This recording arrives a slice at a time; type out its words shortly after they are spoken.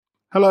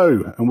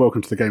Hello, and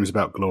welcome to the Games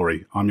About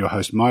Glory. I'm your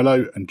host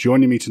Milo, and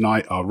joining me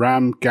tonight are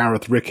Ram,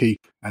 Gareth, Ricky,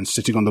 and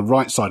sitting on the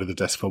right side of the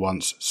desk for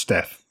once,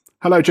 Steph.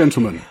 Hello,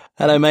 gentlemen.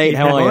 Hello, mate.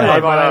 How are you? Hi,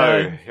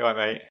 Milo. You all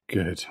right, mate?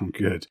 Good, I'm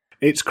good.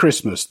 It's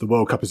Christmas, the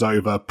World Cup is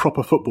over,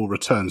 proper football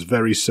returns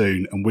very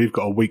soon, and we've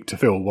got a week to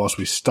fill whilst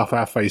we stuff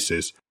our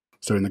faces.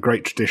 So in the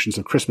great traditions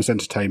of Christmas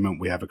entertainment,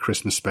 we have a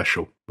Christmas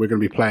special. We're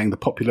going to be playing the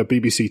popular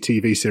BBC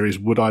TV series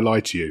Would I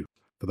Lie to You?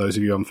 For those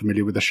of you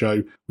unfamiliar with the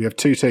show, we have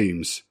two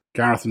teams.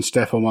 Gareth and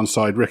Steph on one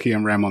side, Ricky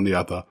and Ram on the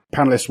other.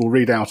 Panellists will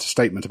read out a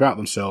statement about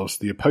themselves.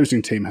 The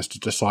opposing team has to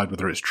decide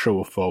whether it's true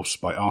or false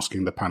by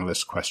asking the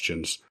panellists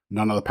questions.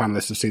 None of the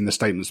panellists have seen the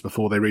statements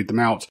before they read them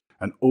out,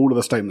 and all of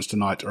the statements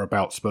tonight are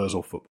about Spurs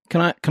or football.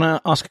 Can I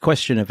ask a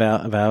question of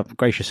our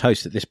gracious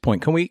host at this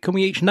point? Can we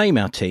each name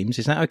our teams?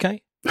 Is that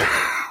okay?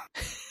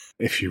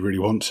 If you really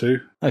want to.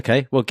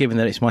 Okay, well, given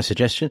that it's my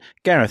suggestion.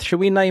 Gareth, should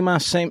we name our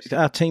team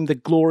the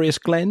Glorious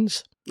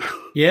Glens?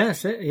 Yeah,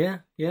 that's it. Yeah.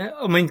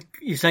 I mean,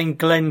 you're saying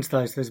Glens,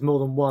 though, so there's more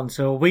than one.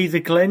 So are we the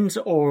Glens,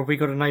 or have we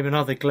got to name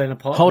another Glen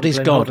apart? Hod is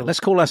God. Let's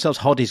call ourselves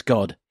Hod is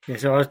God. Yeah,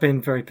 so I was being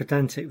very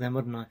pedantic then,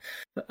 wasn't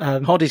I?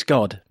 Hod is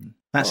God.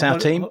 That's our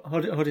team.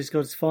 Hod is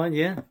God's fine,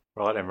 yeah.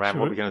 Right then, Ram,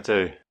 what are we going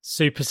to do?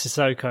 Super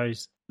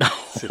Sissoko's.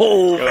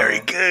 Oh, very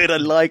good. I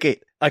like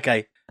it.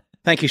 Okay.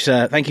 Thank you,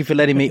 sir. Thank you for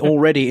letting me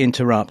already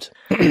interrupt.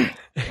 I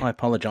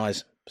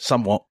apologise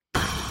somewhat.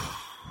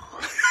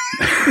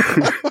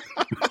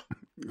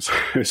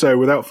 So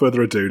without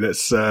further ado,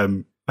 let's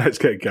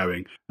get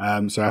going.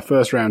 So our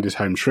first round is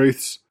Home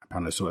Truths.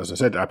 As I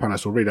said, our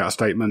panelists will read out a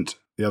statement.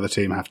 The other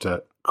team have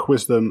to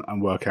quiz them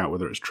and work out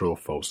whether it's true or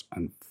false.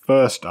 And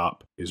first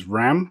up is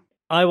Ram.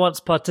 I once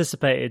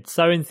participated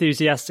so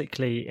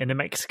enthusiastically in a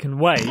Mexican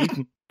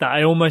wave that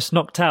I almost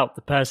knocked out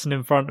the person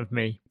in front of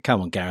me.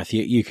 Come on, Gareth,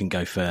 you can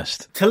go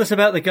first. Tell us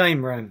about the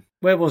game, Ram.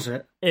 Where was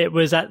it? It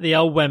was at the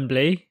old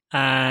Wembley,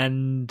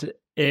 and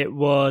it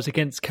was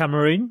against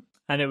Cameroon,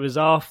 and it was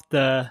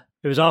after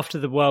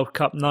the World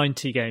Cup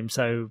 90 game.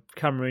 So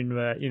Cameroon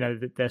were,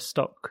 their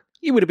stock.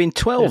 You would have been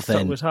 12 their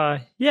then. Stock was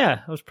high.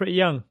 Yeah, I was pretty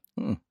young.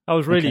 I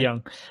was really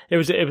young. It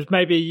was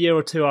maybe a year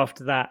or two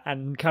after that,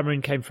 and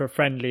Cameroon came for a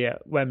friendly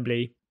at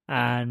Wembley,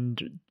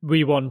 and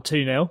we won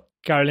 2-0.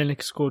 Gary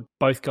Lineker scored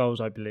both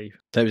goals, I believe.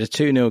 So it was a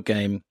 2-0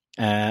 game,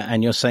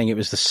 and you're saying it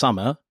was the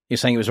summer. You're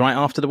saying it was right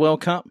after the World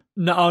Cup?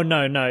 No.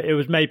 It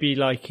was maybe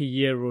like a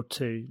year or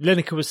two.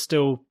 Lineker was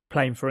still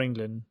playing for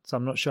England, so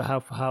I'm not sure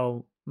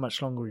how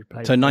much longer he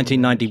played. So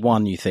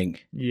 1991, you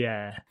think?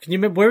 Yeah. Can you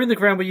remember, where in the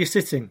ground were you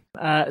sitting?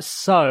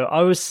 So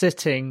I was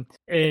sitting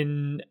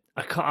in,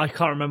 I can't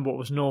remember what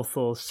was north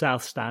or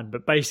south stand,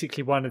 but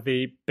basically one of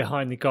the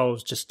behind the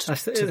goals, just to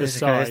the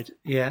side.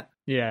 Yeah.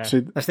 Yeah. So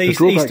that's the east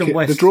and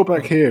west. The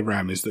drawback here,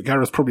 Ram, is that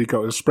Gareth's probably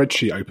got a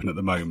spreadsheet open at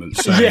the moment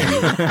saying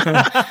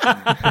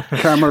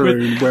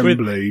Cameroon,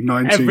 Wembley,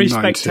 1990. Every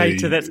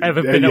spectator that's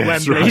ever been at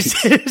Wembley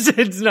since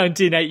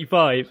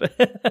 1985.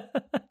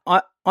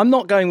 I'm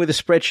not going with a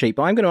spreadsheet,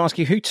 but I'm going to ask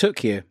you, who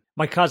took you?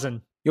 My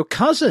cousin. Your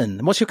cousin?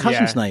 What's your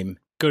cousin's name?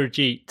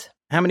 Gurjeet.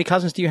 How many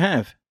cousins do you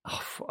have?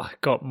 Oh, I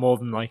got more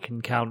than I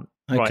can count.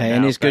 Okay, right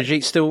and now, is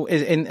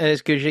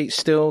Gurjeet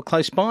still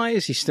close by?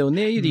 Is he still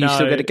near you? Do you No.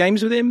 still go to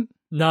games with him?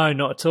 No,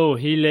 not at all.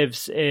 He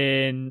lives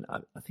in, I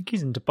think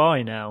he's in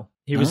Dubai now.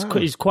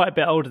 He's quite a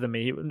bit older than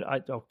me.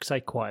 I'll say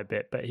quite a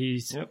bit, but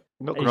he's... Yep.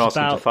 Not going to ask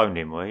him to phone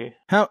him, were you?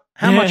 How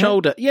much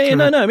older? Yeah,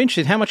 no, I'm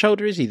interested. How much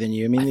older is he than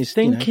you? I mean, I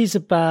think he's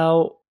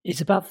about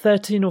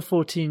 13 or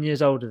 14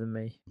 years older than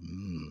me.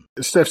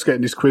 Steph's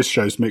getting his quiz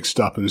shows mixed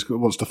up and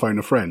wants to phone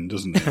a friend,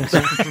 doesn't he?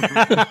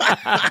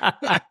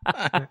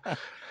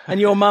 And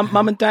your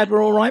mum and dad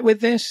were all right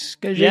with this?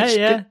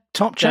 Yeah.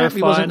 Top chap.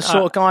 He wasn't the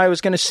sort of guy who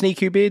was going to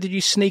sneak you beer. Did you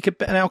sneak an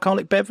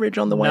alcoholic beverage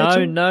on the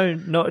way? No,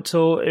 not at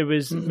all. It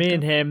was me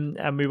and him,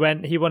 and we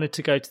went. He wanted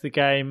to go to the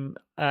game.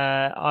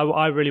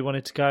 I really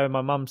wanted to go.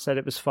 My mum said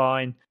it was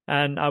fine,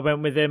 and I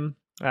went with him.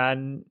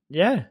 And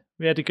yeah,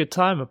 we had a good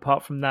time.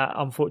 Apart from that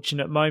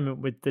unfortunate moment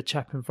with the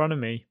chap in front of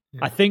me,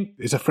 I think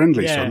it's a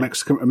friendly. So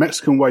a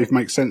Mexican wave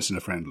makes sense in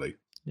a friendly.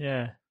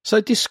 Yeah.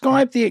 So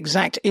describe the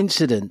exact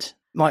incident.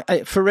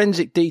 Like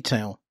forensic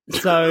detail.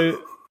 So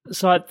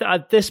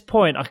at this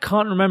point, I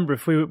can't remember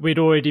if we'd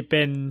already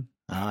been.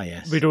 Ah,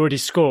 yes. We'd already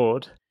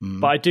scored,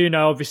 but I do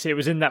know obviously it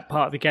was in that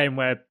part of the game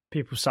where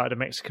people started a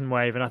Mexican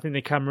wave, and I think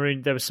the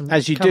Cameroon, there was some...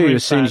 As you Cameroon do,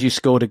 as soon as you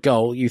scored a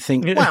goal, you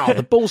think, wow,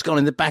 the ball's gone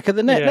in the back of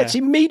the net. Yeah. Let's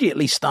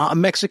immediately start a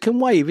Mexican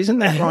wave. Isn't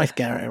that right,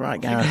 Gareth?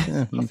 Right, Gareth?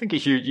 Yeah. I think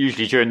it's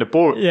usually during the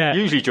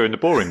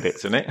boring bits,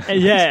 isn't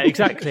it? Yeah,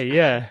 exactly,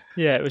 yeah.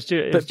 Yeah, it was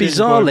But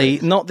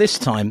bizarrely, not this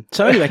time.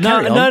 So anyway,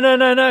 carry on.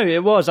 No,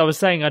 it was. I was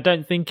saying I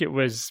don't think it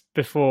was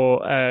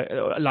before,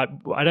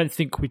 I don't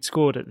think we'd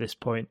scored at this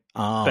point.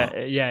 Ah.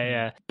 But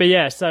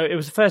yeah, so it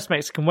was the first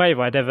Mexican wave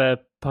I'd ever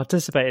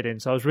participated in,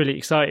 so I was really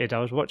excited. I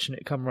was watching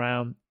it come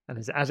around, and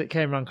as it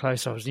came around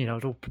close, I was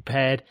all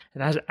prepared,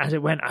 and as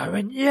it went, I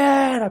went,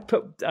 yeah, and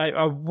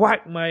I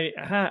whacked my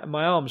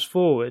arms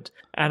forward,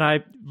 and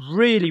I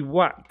really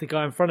whacked the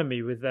guy in front of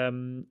me with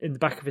in the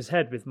back of his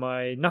head with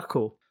my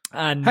knuckle.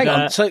 And hang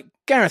on, so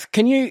Gareth,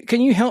 can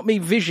you help me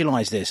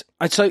visualize this?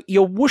 So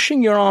you're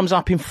whooshing your arms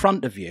up in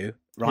front of you,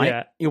 right?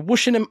 Yeah. You're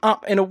whooshing them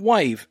up in a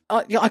wave.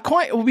 I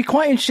would be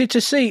quite interested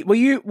to see. Were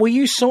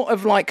you sort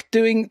of like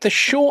doing the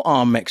short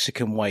arm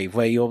Mexican wave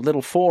where your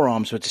little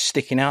forearms were just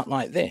sticking out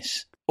like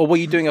this, or were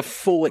you doing a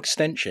full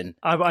extension?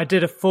 I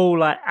did a full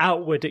like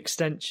outward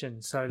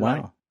extension. So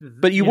wow.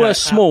 But you were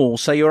small,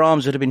 so your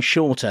arms would have been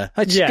shorter.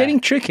 It's getting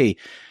tricky.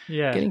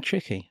 Yeah. Getting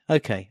tricky.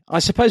 Okay. I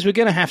suppose we're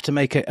going to have to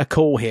make a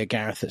call here,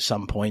 Gareth, at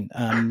some point.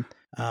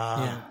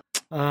 What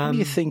are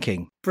you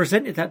thinking?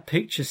 Presented that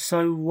picture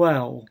so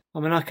well. I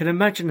mean, I can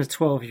imagine a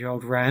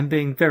 12-year-old Ram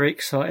being very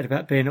excited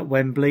about being at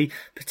Wembley,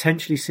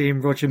 potentially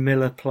seeing Roger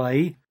Miller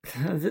play.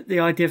 The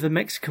idea of the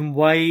Mexican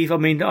wave. I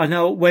mean, I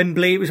know at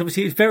Wembley, it was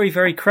very,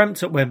 very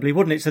cramped at Wembley,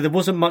 wasn't it? So there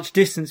wasn't much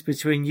distance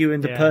between you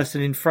and the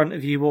person in front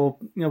of you or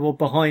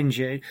behind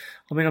you.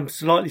 I mean, I'm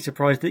slightly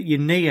surprised that your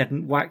knee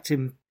hadn't whacked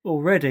him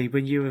already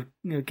when you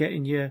were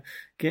getting your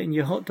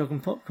hot dog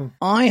and popcorn.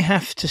 I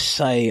have to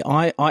say,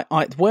 I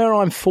where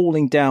I'm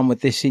falling down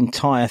with this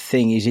entire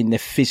thing is in the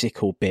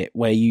physical bit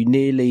where you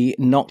nearly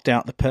knocked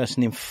out the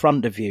person in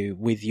front of you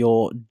with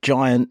your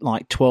giant,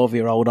 like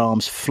 12-year-old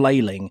arms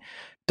flailing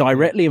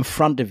directly in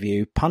front of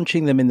you,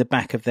 punching them in the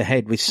back of the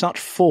head with such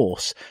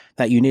force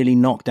that you nearly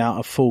knocked out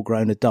a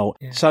full-grown adult.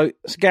 Yeah. So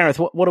Gareth,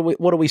 what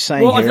are we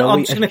saying here?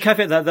 I'm just going to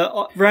caveat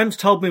that Ram's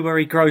told me where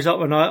he grows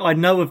up, and I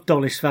know of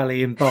Dollis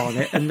Valley in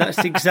Barnet, and that's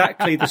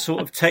exactly the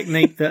sort of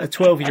technique that a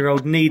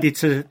 12-year-old needed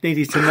to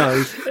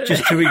know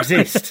just to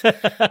exist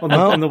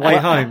on the way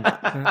home.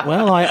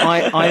 Well,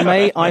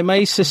 I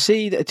may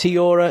secede to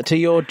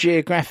your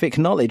geographic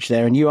knowledge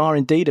there, and you are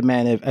indeed a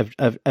man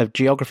of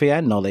geography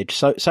and knowledge.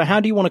 So how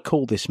do you want to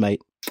call this,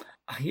 mate?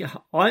 Yeah,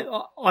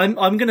 I'm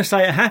going to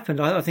say it happened.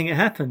 I think it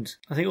happened.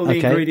 I think all the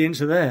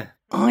ingredients are there.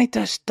 I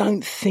just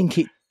don't think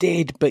it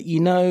did, but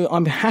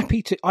I'm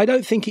happy to. I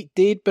don't think it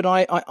did, but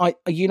I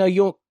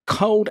your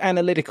cold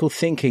analytical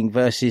thinking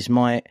versus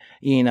my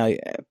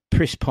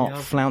priss-pot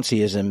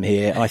flounceyism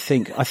here. I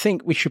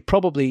think we should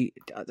probably.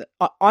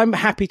 I'm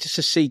happy to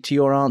secede to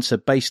your answer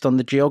based on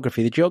the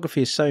geography. The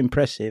geography is so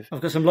impressive.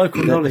 I've got some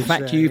local knowledge. The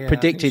fact you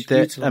predicted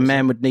that a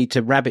man would need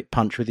to rabbit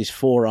punch with his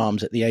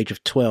forearms at the age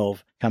of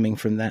 12. Coming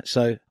from that,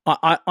 so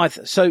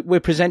so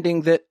we're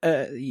presenting that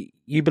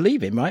you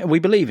believe him, right? We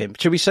believe him.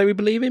 Should we say we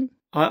believe him?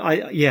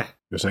 Yeah.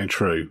 You're saying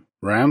true.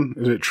 Ram,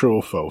 is it true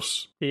or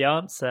false? The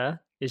answer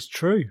is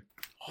true.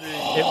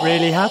 It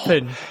really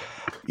happened.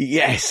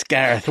 Yes,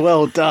 Gareth.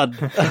 Well done.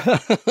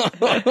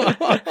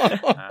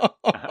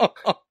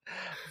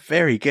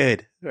 Very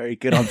good. Very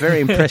good. I'm very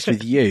impressed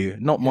with you,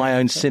 not my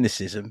own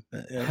cynicism.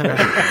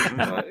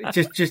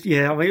 just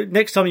I mean,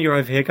 next time you're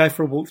over here, go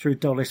for a walk through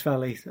Dollis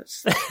Valley.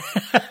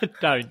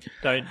 Don't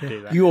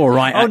do that. You're all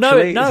right. Oh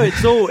actually. no,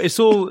 it's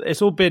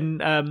all been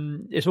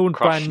it's all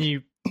brand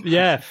new.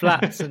 Yeah,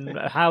 flats and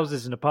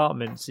houses and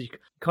apartments. You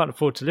can't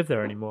afford to live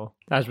there anymore,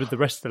 as with the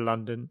rest of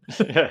London.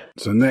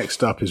 So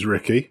next up is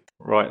Ricky.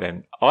 Right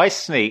then, I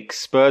sneak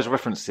Spurs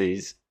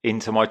references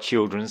into my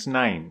children's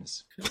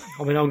names.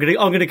 I mean, I'm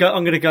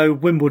gonna go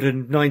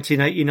Wimbledon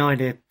 1989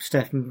 here,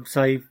 Steph, and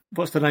say,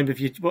 what's the name of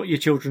your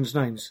children's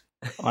names?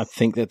 I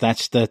think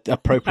that's the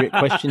appropriate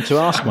question to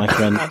ask, my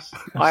friend.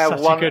 I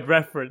have a good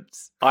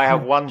reference. I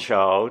have one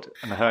child,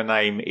 and her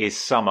name is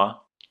Summer,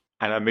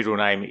 and her middle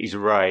name is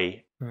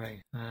Ray.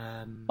 Right.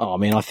 I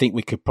mean, I think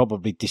we could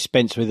probably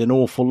dispense with an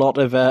awful lot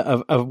of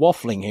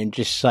waffling here and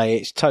just say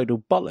it's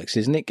total bollocks,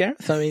 isn't it,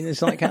 Gareth? I mean,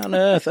 it's like how on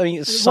earth? I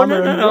mean, it's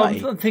Summer and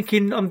Ray. I'm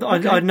thinking. I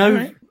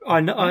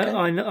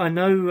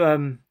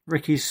know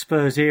Ricky's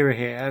Spurs era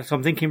here, so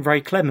I'm thinking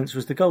Ray Clemence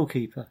was the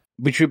goalkeeper.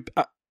 Which would.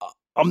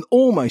 I'm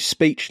almost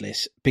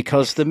speechless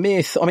because the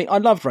mere. I mean, I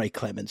love Ray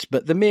Clemence,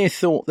 but the mere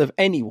thought of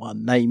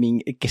anyone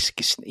naming,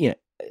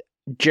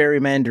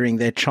 gerrymandering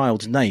their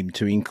child's name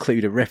to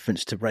include a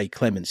reference to Ray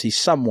Clemence is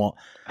somewhat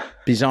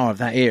bizarre of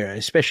that era,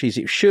 especially as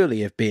it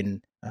surely have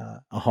been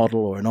a Hoddle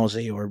or an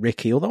Aussie or a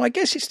Ricky, although I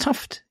guess it's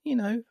tough,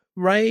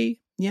 Ray.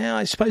 Yeah,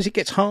 I suppose it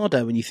gets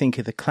harder when you think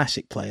of the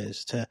classic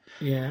players to...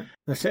 Yeah,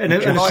 that's it. And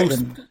of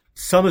course,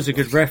 summer's a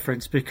good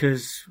reference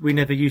because we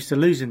never used to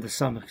lose in the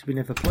summer because we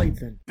never played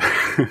then.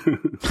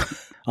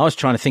 I was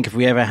trying to think if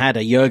we ever had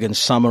a Jurgen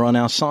summer on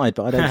our side,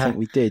 but I don't think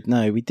we did.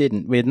 No, we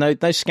didn't. We had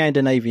no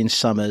Scandinavian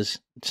summers,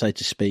 so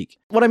to speak.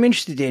 What I'm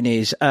interested in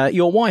is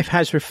your wife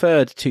has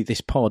referred to this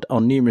pod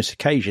on numerous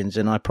occasions,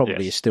 and I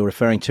probably is still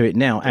referring to it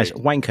now as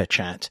Wanker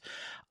Chat.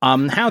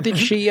 How did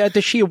she?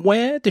 Does she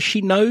aware? Does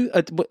she know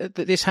that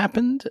this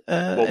happened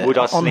would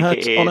I on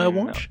her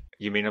watch?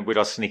 You mean would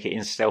I sneak it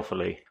in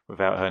stealthily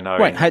without her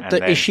knowing?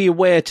 Right. Is she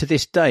aware to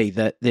this day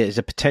that there's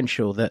a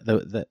potential that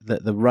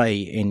the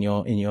Ray in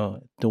your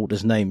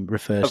daughter's name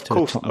refers to?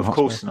 Of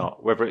course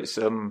not. Whether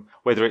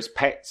it's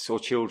pets or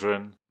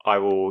children, I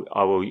will.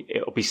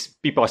 It'll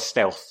be by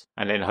stealth,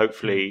 and then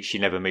hopefully she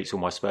never meets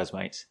all my Spurs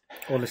mates.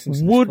 Or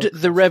listens. Would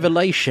the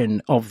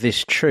revelation of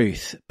this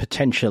truth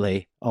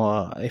potentially,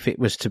 or if it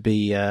was to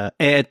be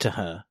aired to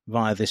her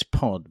via this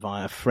pod,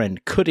 via a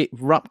friend, could it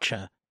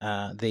rupture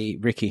the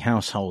Ricky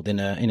household in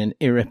an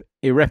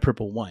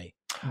irreparable way?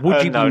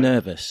 Would you No, be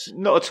nervous?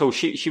 Not at all.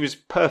 She was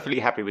perfectly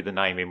happy with the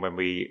naming when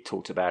we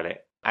talked about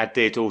it. Our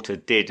dear daughter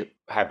did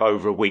have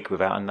over a week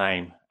without a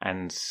name,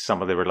 and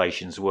some of the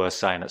relations were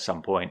saying at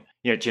some point,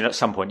 at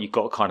some point you've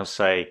got to kind of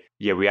say,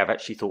 yeah, we have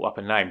actually thought up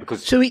a name.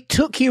 Because So it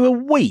took you a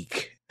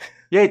week?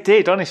 Yeah, it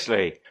did,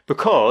 honestly.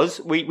 Because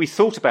we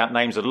thought about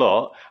names a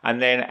lot,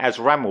 and then, as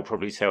Ram will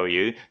probably tell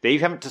you, that if you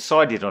haven't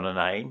decided on a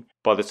name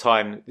by the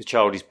time the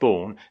child is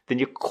born, then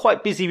you're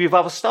quite busy with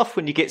other stuff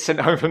when you get sent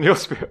home from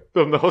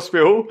the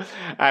hospital.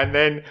 And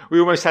then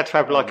we almost had to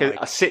have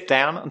a sit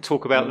down and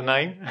talk about the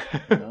name.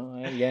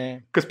 Oh, yeah.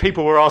 Because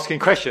people were asking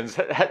questions.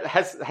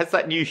 Has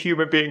that new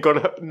human being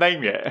got a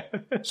name yet?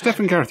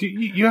 Stephen Gareth,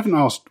 you haven't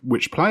asked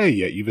which player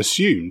yet. You've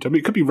assumed. I mean,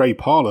 it could be Ray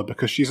Parlour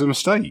because she's a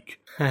mistake.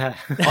 Oh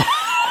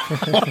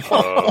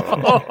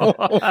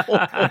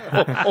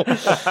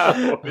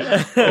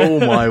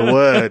my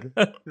word!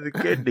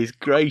 Goodness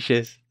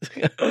gracious!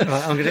 Right,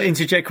 I'm going to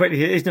interject quickly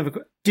here. Here's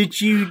another. Did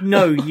you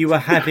know you were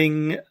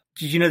having?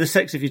 Did you know the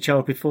sex of your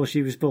child before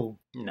she was born?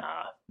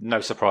 Nah,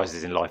 no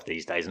surprises in life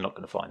these days. I'm not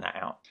going to find that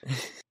out.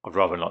 I'd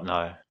rather not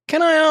know.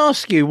 Can I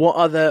ask you what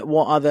other?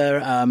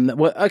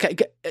 Okay,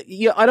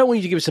 yeah, I don't want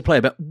you to give us a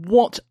player, but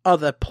what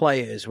other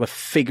players were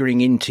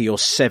figuring into your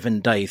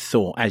 7-day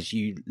thought as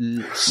you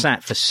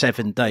sat for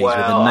 7 days with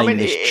a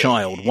nameless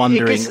child,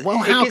 wondering,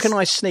 how can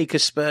I sneak a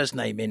Spurs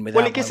name in without?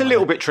 Well, it gets a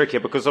little bit trickier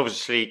because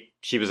obviously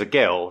she was a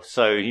girl,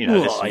 so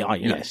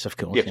yes, of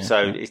course. Yeah,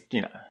 so it's,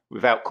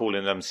 without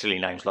calling them silly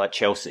names like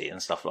Chelsea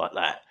and stuff like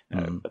that,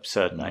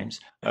 absurd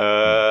names.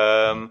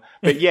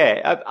 But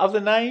yeah, other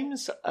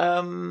names.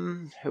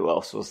 Who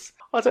else was?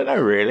 I don't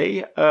know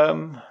really.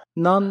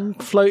 None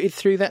floated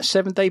through that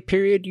 7-day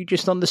period. You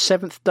just on the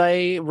 7th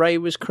day, Ray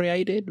was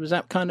created. Was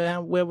that kind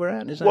of where we're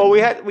at?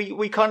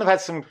 We kind of had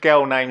some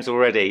girl names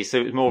already, so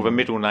it was more of a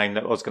middle name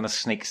that I was going to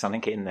sneak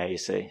something in there. You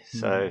see,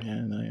 so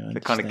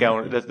the kind of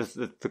girl,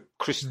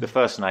 the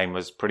first name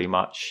was pretty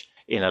much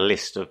in a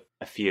list of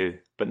a few,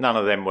 but none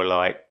of them were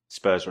like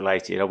Spurs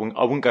related. I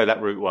wouldn't go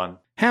that route one.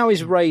 How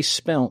is Ray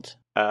spelt?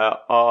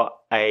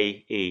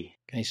 R-A-E.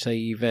 Okay, so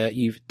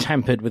you've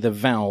tampered with a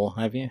vowel,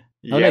 have you?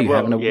 Yeah, you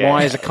haven't.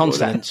 Y as a Well,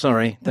 consonant.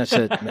 Sorry, that's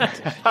a.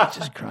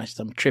 Jesus Christ,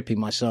 I'm tripping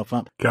myself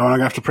up. Go on, I'm going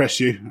to have to press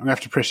you. I'm going to have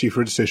to press you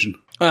for a decision.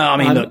 Well, I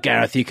mean, look,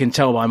 Gareth, you can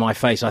tell by my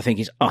face. I think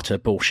it's utter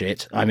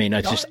bullshit. I mean,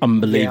 it's just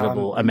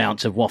unbelievable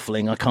amounts of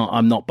waffling.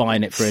 I'm not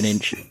buying it for an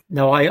inch.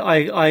 No, I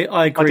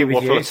agree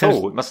with you. I didn't waffle at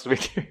all. It must have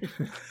been you.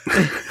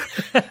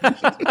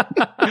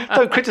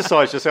 Don't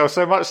criticise yourself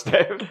so much,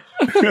 Steph.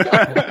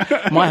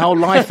 My whole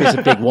life is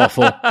a big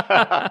waffle.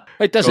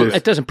 It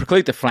doesn't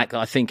preclude the fact that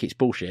I think it's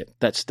bullshit.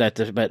 But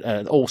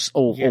all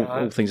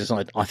things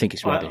aside, I think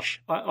it's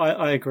rubbish.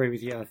 I agree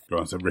with you.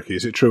 Right, so Ricky,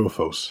 is it true or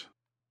false?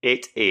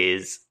 It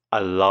is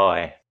a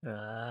lie.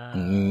 We're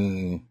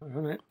on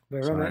it.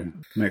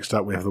 Next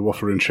up, we have the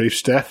Waffler in Chief.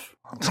 Steph,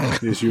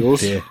 here's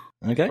yours. Dear.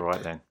 Okay. All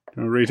right then.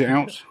 Can I read it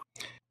out?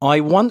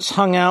 I once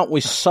hung out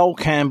with Sol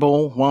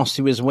Campbell whilst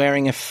he was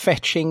wearing a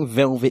fetching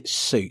velvet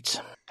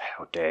suit.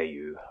 How dare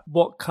you?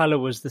 What colour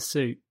was the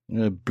suit?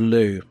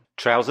 Blue.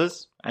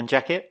 Trousers and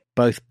jacket?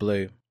 Both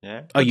blue.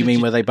 Yeah. Oh, you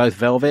mean were they both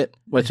velvet?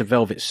 Well, it's a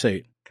velvet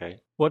suit.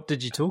 Okay. What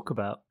did you talk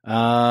about?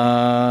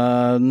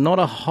 Not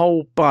a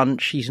whole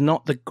bunch. He's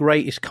not the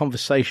greatest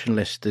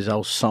conversationalist, as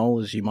old Sol,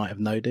 as you might have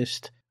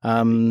noticed.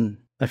 A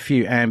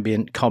few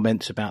ambient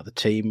comments about the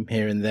team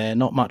here and there.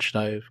 Not much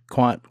though.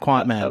 Quiet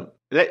man.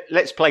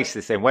 Let's place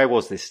this then. Where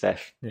was this,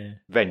 Steph? Yeah.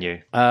 Venue.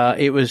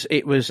 It was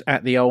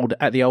at the old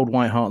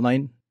White Hart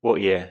Lane.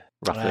 What year,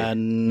 roughly?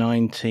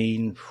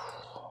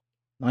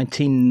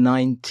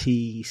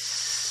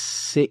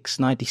 1996,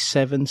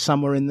 97,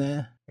 somewhere in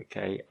there.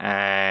 Okay.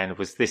 And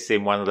was this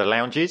in one of the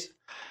lounges?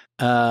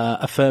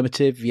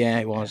 Affirmative. Yeah,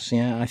 it was.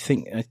 Yeah, I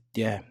think.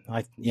 Yeah.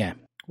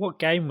 What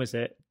game was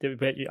it?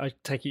 I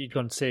take it you'd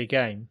gone to see a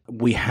game.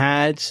 We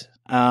had.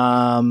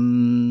 The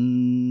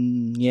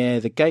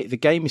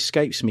game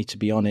escapes me, to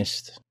be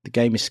honest. The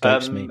game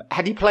escapes me.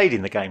 Had he played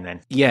in the game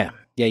then? Yeah,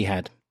 he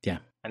had. Yeah.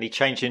 And he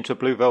changed into a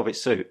blue velvet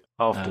suit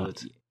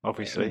afterwards,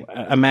 obviously.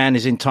 A man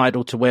is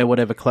entitled to wear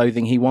whatever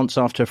clothing he wants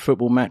after a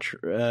football match,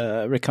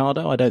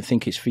 Ricardo. I don't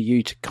think it's for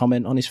you to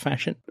comment on his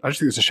fashion. I just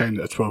think it's a shame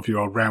that a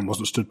 12-year-old Ram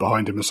wasn't stood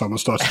behind him as someone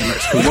started the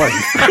Mexican wave.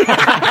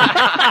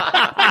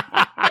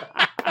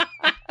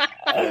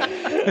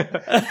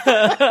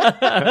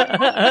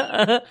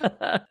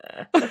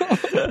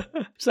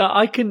 So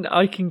I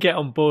can get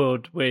on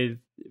board with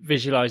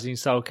visualizing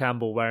Sol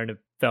Campbell wearing a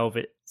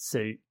velvet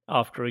suit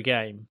after a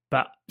game,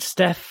 but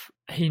Steph,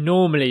 he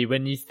normally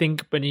when he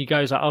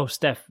goes like, oh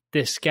Steph,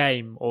 this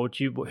game, or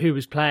who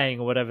was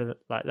playing or whatever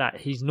like that,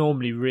 he's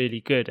normally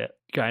really good at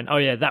going, oh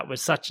yeah, that was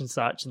such and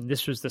such, and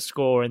this was the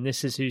score, and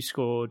this is who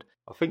scored.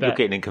 I think you're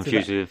getting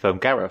confused with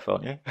Gareth,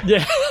 aren't you?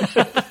 Yeah.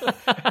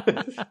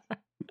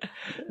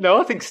 No,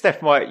 I think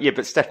Steph might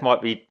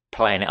be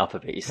playing it up a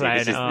bit. You see,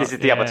 this is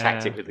the other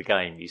tactic with the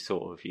game. You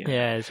sort of,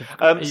 Yeah.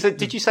 So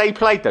did you say he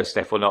played though,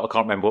 Steph, or not? I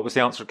can't remember. What was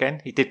the answer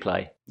again? He did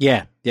play.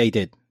 Yeah, he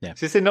did. Yeah.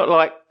 So is there not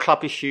like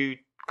club issue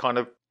kind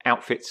of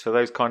outfits for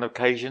those kind of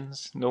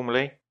occasions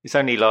normally? It's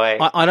only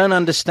like I don't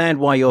understand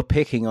why you're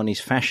picking on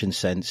his fashion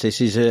sense. This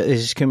is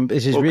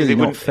really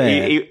not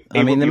fair.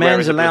 I mean, the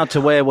man's allowed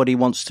to wear what he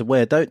wants to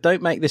wear.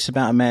 Don't make this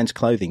about a man's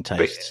clothing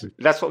tastes.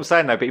 That's what I'm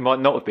saying, though. But he might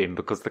not have been,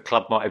 because the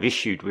club might have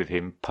issued with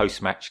him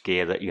post-match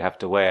gear that you have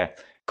to wear.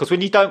 Because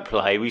when you don't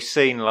play, we've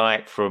seen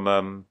like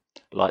from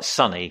like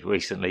Sonny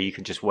recently, you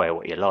can just wear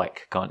what you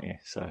like, can't you?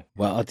 So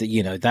well,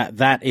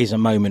 that is a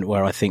moment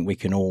where I think we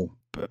can all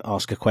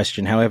ask a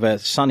question. However,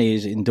 Sonny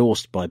is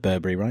endorsed by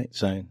Burberry, right?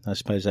 So I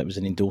suppose that was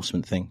an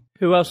endorsement thing.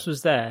 Who else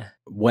was there?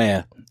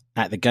 Where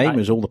at the game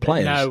was all the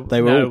players.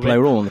 They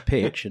were all on the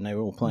pitch and they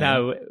were all playing.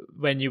 No,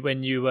 when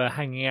you were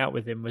hanging out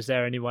with him, was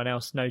there anyone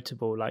else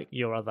notable, like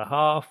your other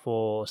half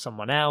or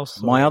someone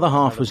else? My other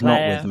half was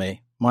not with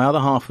me. My other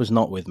half was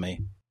not with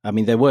me. I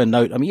mean, there were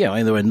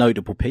there were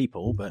notable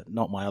people, but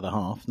not my other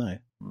half. No,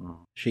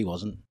 she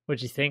wasn't. What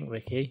do you think,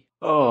 Ricky?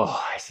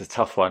 Oh, it's a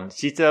tough one.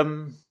 Did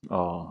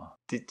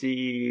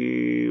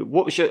you?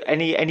 What was your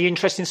any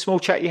interesting small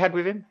chat you had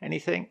with him?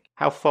 Anything?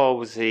 How far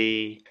was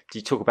he? Did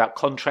you talk about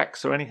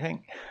contracts or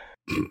anything?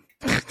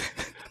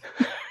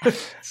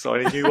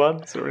 Signing new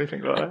ones or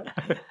anything like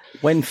that?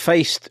 When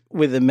faced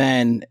with a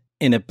man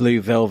in a blue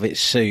velvet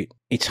suit,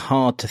 it's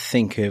hard to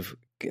think of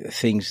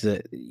things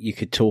that you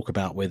could talk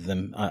about with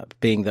them,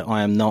 being that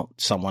I am not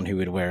someone who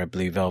would wear a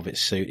blue velvet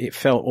suit. It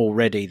felt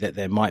already that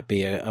there might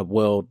be a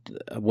world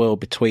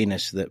between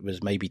us that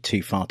was maybe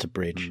too far to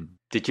bridge.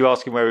 Did you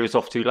ask him where he was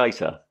off to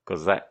later?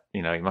 Because that,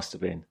 he must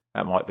have been,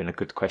 that might have been a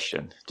good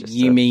question.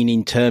 Mean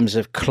in terms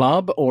of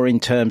club or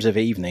in terms of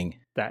evening?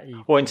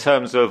 Or in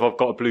terms of, I've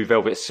got a blue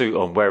velvet suit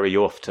on, where are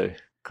you off to?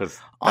 Because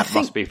I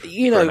think, must be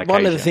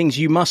one of the things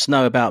you must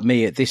know about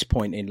me at this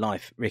point in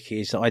life,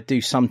 Ricky, is that I do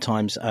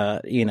sometimes,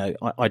 I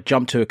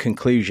jump to a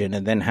conclusion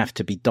and then have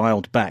to be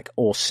dialed back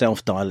or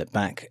self-dial it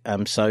back.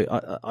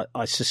 So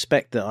I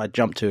suspect that I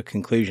jumped to a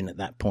conclusion at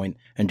that point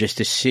and just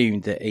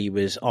assumed that he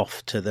was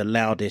off to the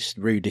loudest,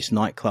 rudest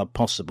nightclub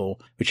possible,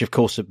 which of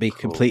course would be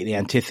completely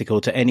antithetical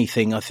to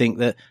anything I think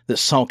that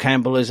Sol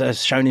Campbell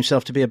has shown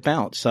himself to be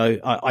about. So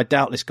I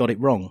doubtless got it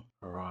wrong.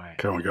 Right.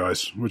 Come on,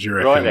 guys. What do you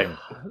reckon? Right then.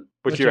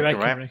 What do you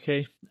reckon,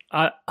 Ricky?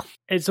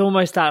 It's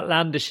almost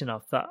outlandish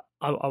enough that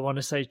I want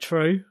to say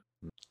true,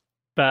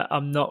 but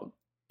I'm not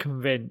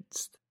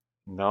convinced.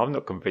 No, I'm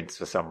not convinced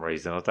for some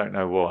reason. I don't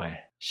know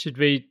why. Should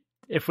we,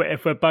 if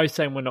we're both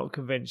saying we're not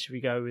convinced, should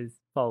we go with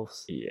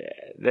false? Yeah,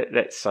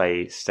 let's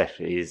say Steph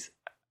is.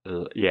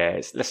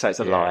 Let's say it's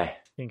a lie. I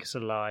think it's a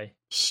lie.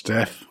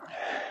 Steph,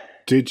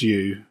 did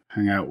you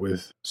hang out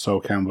with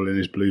Sol Campbell in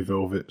his blue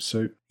velvet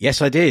suit?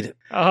 Yes, I did.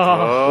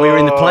 Oh. We were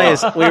in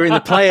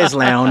the players'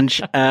 lounge.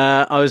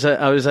 I was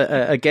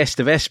a guest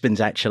of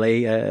Espen's,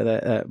 actually.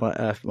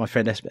 My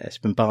friend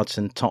Espen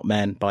Bardson, top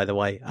man, by the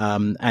way.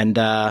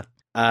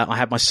 I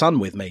had my son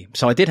with me,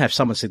 so I did have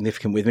someone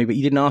significant with me. But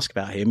you didn't ask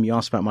about him; you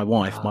asked about my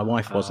wife. My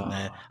wife wasn't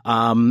there.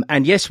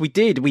 And yes, we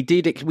did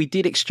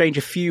exchange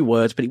a few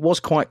words, but it was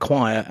quite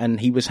quiet.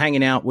 And he was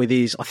hanging out with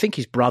his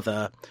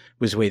brother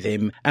was with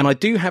him. And I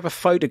do have a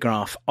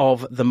photograph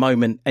of the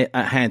moment at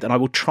hand, and I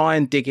will try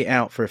and dig it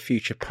out for a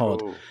future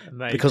pod.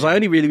 Because I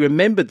only really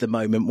remembered the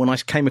moment when I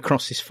came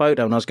across this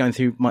photo and I was going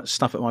through my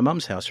stuff at my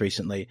mum's house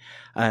recently.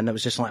 And I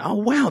was just like, oh,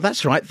 wow,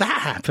 that's right.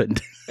 That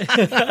happened.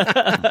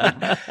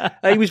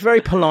 He was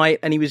very polite,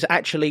 and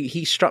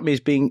he struck me as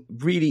being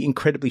really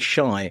incredibly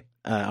shy.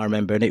 I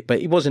remember, but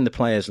he was in the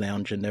players'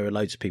 lounge, and there were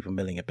loads of people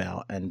milling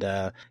about. And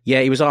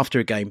he was after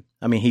a game.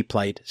 I mean, he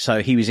played,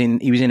 so he was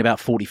in about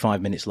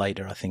 45 minutes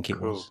later, I think it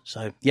was.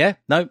 So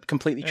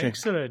completely true.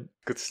 Excellent,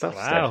 good stuff.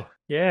 Wow, Steph.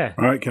 yeah.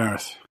 All right,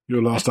 Gareth,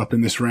 you're last up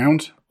in this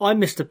round. I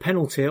missed a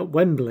penalty at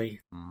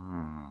Wembley.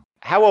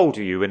 How old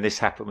were you when this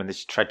happened? When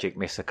this tragic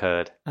miss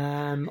occurred?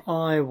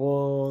 I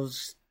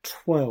was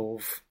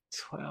 12.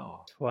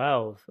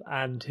 12.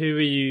 And who were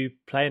you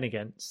playing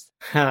against?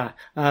 I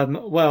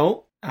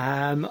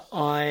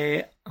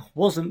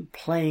wasn't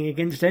playing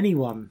against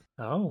anyone.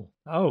 Oh,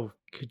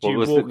 could you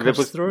walk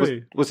us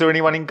through? Was there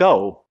anyone in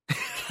goal?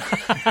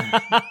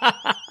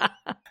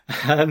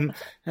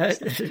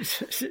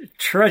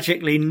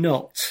 Tragically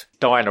not.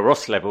 Diana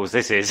Ross levels,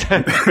 this is.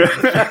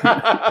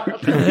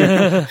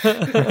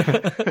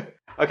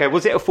 Okay,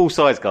 was it a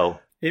full-size goal?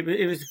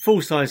 It was a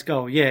full-size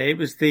goal. Yeah, it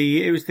was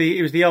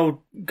the old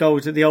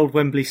goals at the old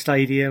Wembley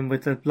Stadium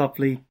with the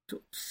lovely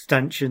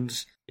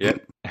stanchions.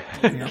 Yep.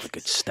 I love a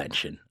good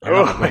stanchion. When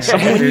you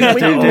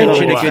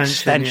mention a good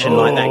stanchion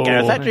like that,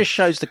 Gareth, that just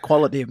shows the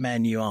quality of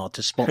man you are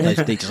to spot those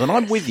details. And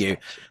I'm with you.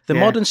 The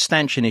modern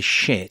stanchion is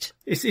shit.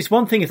 It's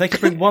one thing, if they could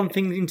bring one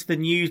thing into the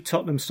new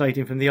Tottenham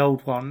Stadium from the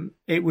old one,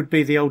 it would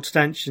be the old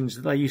stanchions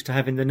that they used to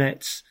have in the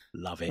nets.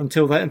 Love it.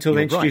 Until they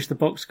introduced the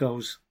box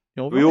goals.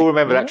 We all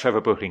remember that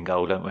Trevor Booking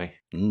goal, don't we?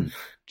 Mm.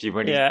 Do you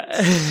really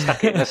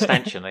stuck it in the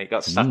stanchion? He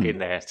got stuck in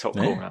there, top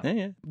corner.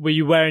 Yeah. Were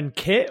you wearing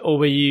kit, or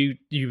were you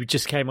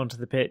just came onto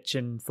the pitch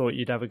and thought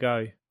you'd have a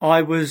go?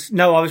 I was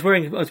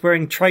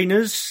wearing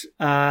trainers.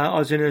 I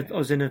was in a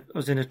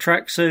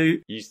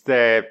tracksuit.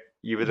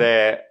 You were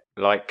there,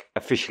 like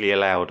officially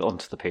allowed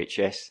onto the pitch,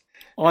 yes?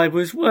 I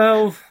was,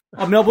 well,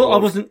 I mean, I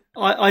wasn't,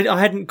 I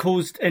hadn't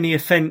caused any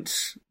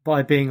offence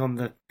by being on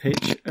the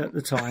pitch at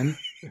the time.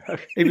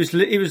 It was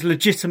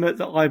legitimate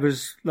that I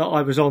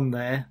was on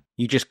there.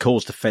 You just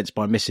caused offence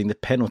by missing the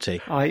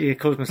penalty. I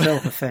caused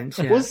myself offence.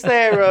 Yeah. Was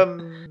there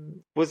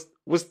was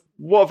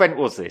what event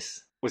was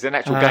this? Was there an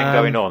actual game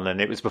going on, and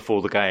it was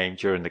before the game,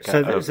 during the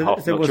game,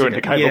 not during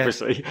the game,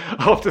 obviously,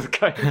 after the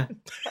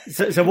game?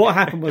 So what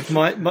happened was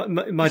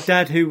my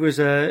dad, who was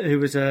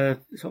a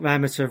sort of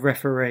amateur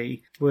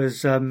referee,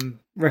 was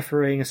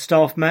refereeing a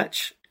staff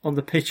match on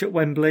the pitch at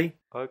Wembley.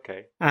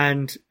 Okay.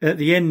 And at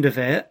the end of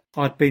it,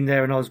 I'd been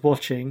there and I was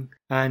watching,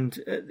 and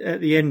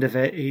at the end of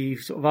it, he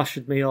sort of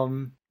ushered me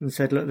on and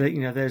said, "Look,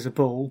 there's a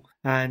ball,"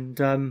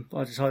 and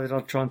I decided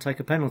I'd try and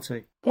take a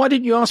penalty. Why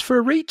didn't you ask for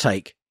a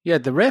retake? Yeah,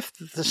 the ref,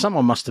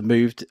 someone must have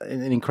moved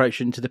and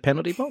encroached into the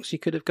penalty box. You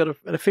could have got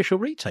an official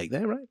retake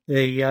there, right?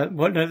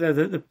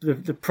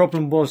 The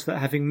problem was that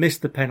having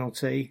missed the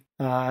penalty,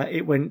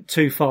 it went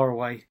too far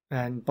away,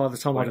 and by the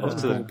time I'd got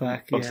the ball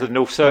back, onto the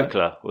North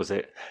Circular, was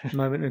it? The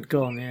moment had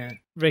gone, yeah.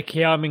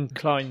 Ricky, I'm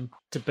inclined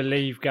to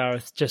believe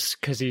Gareth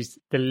just because he's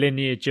the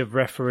lineage of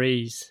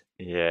referees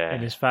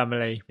in his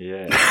family.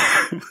 Yeah.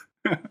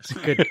 It's a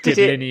good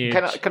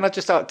lineage. Can I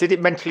just ask, did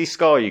it mentally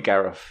scar you,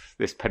 Gareth,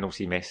 this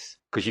penalty miss?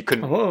 Because you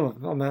couldn't.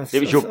 It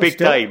was your big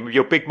day,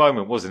 your big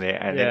moment, wasn't it?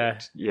 And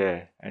and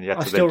you had to.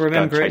 I still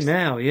remember it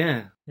now.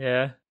 Yeah.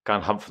 Go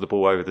and hunt for the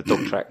ball over the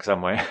dog track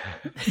somewhere.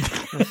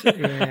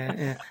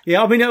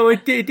 Yeah. I mean,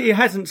 it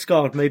hasn't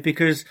scarred me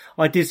because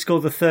I did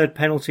score the third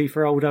penalty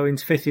for Old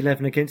Owen's 5th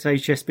 11 against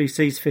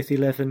HSBC's 5th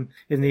 11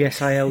 in the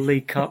SAL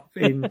League Cup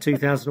in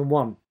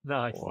 2001.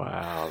 Nice.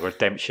 Wow,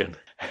 redemption.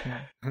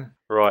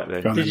 Right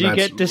then. Did you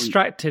get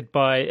distracted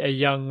by a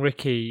young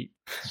Ricky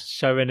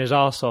showing his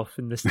arse off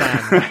in the stand?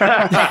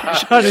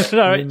 Trying to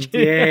show it.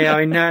 Yeah,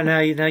 I know. Now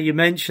you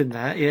mentioned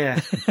that.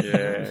 Yeah.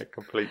 Yeah,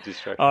 complete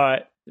distraction. All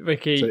right,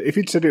 Ricky. So if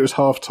you'd said it was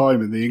half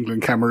time in the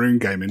England-Cameroon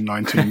game in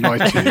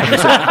 1990,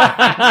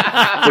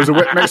 there was a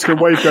Mexican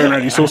wave going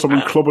around, you saw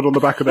someone clobbered on the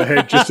back of the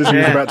head just as he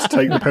was about to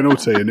take the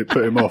penalty and it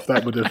put him off,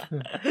 that would have...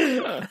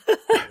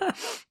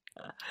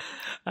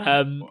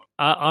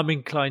 I'm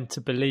inclined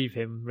to believe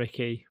him,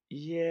 Ricky.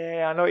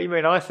 Yeah, I know what you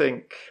mean. I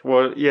think,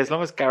 as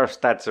long as Gareth's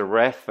dad's a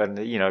ref, and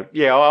I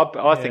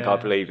think I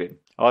believe him.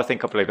 I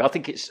think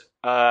it's,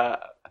 I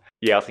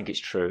think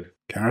it's true.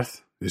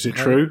 Gareth, is it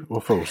true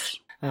or false?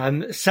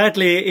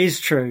 Sadly, it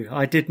is true.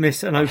 I did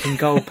miss an open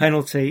goal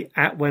penalty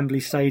at Wembley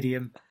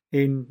Stadium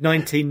in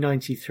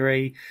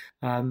 1993.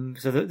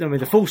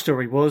 The full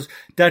story was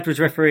Dad was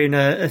refereeing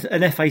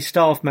an FA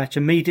staff match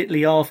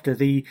immediately after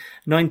the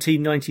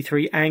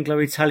 1993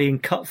 Anglo-Italian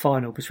Cup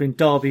final between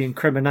Derby and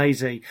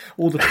Cremonese.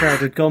 All the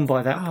crowd had gone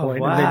by that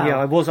point. Wow. And then,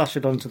 I was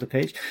ushered onto the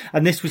pitch.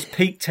 And this was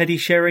peak Teddy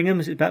Sheringham. It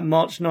was about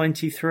March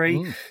 93.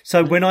 Mm.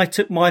 So when I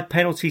took my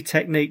penalty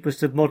technique was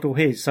to model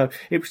his. So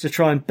it was to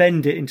try and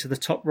bend it into the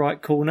top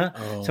right corner.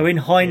 So in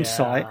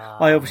hindsight,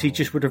 I obviously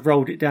just would have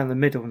rolled it down the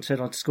middle and said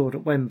I'd scored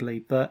at Wembley.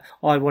 But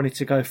I wanted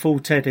to go full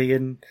Teddy,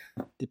 and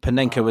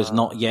Panenka was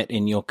not yet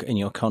in your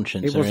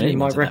conscience. It wasn't in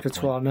my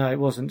repertoire. No, it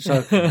wasn't.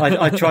 So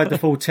I tried the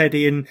full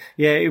Teddy, and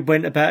it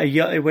went about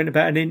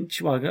an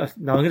inch. Well,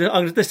 no, I'm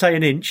going to say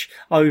an inch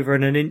over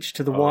and an inch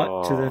to the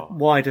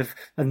wide of,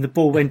 and the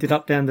ball ended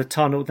up down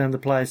the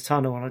player's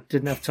tunnel, and I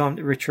didn't have time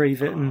to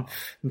retrieve it and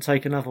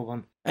take another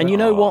one. And you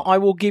know what I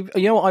will give?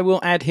 You know what I will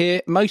add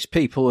here? Most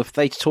people, if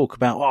they talk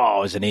about,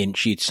 it was an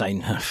inch, you'd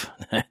say,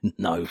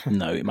 no,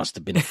 it must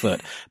have been a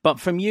foot. But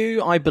from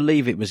you, I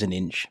believe it was an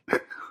inch.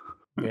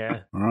 Yeah.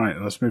 All right,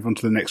 let's move on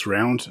to the next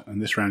round.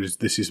 And this round is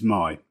This Is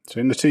My.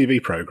 So in the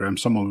TV programme,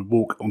 someone would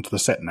walk onto the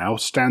set now,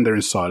 stand there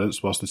in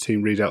silence whilst the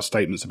team read out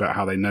statements about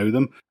how they know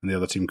them, and the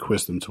other team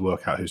quiz them to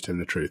work out who's telling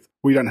the truth.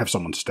 We don't have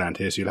someone to stand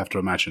here, so you'll have to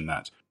imagine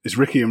that. It's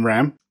Ricky and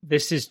Ram.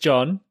 This is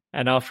John,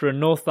 and after a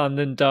North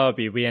London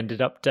derby, we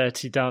ended up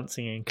dirty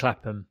dancing in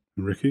Clapham.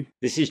 Ricky?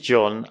 This is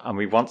John, and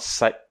we once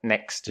sat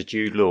next to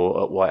Jude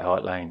Law at White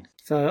Hart Lane.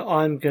 So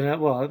I'm going to,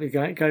 let me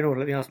go in order.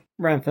 Let me ask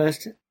Ram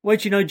first. Where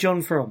do you know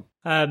John from?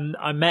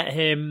 I met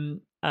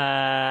him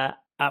at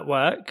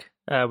work.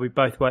 We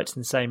both worked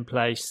in the same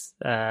place.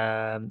 So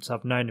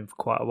I've known him for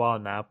quite a while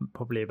now,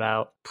 probably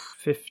about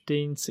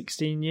 15,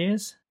 16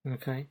 years.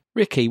 Okay.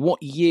 Ricky,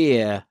 what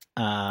year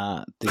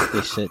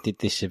did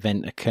this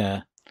event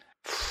occur?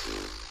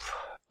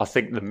 I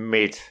think the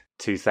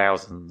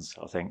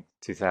mid-2000s,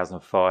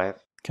 2005.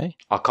 Okay.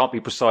 I can't be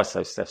precise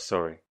though, Steph,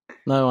 sorry.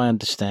 No, I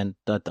understand.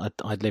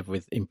 I live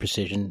with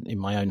imprecision in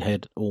my own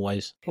head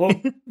always. Well,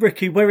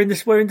 Ricky, where in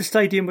the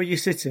stadium were you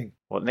sitting?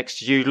 What, next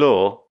to Jude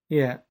Law?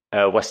 Yeah.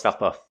 West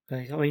Upper.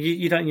 I mean,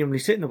 you don't normally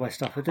sit in the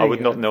West Upper, do you? I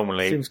would not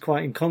normally. It seems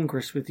quite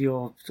incongruous with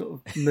your sort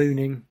of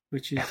mooning,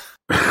 which is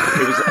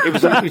it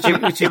was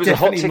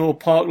definitely more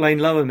Park Lane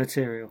Lower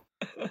material.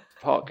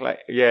 Park Lane,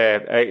 yeah.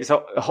 It's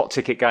a hot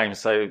ticket game,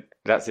 so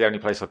that's the only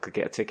place I could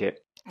get a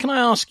ticket. Can I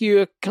ask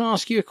you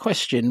a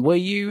question? Were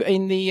you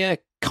in the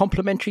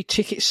complimentary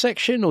ticket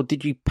section, or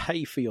did you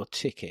pay for your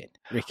ticket,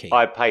 Ricky?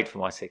 I paid for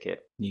my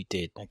ticket. You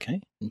did.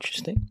 Okay,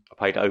 interesting. I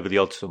paid over the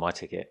odds for my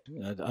ticket.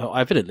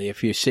 Evidently,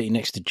 if you're sitting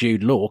next to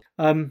Jude Law.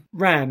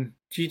 Ram,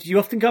 do you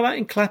often go out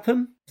in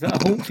Clapham? Is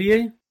that a haunt for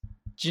you?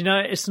 Do you know,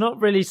 it's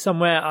not really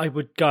somewhere I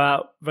would go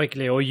out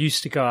regularly or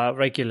used to go out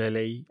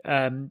regularly.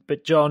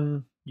 But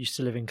John used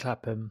to live in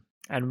Clapham,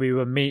 and we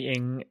were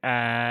meeting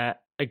a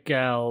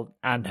girl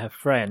and her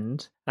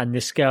friend. And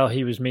this girl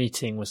he was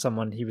meeting was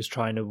someone he was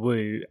trying to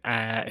woo,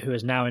 who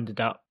has now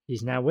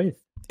he's now with.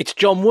 It's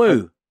John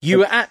Woo. You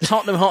were at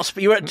Tottenham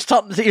Hotspur. You were at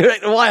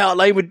White Hart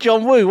Lane with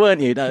John Woo, weren't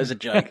you? That was a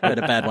joke. I had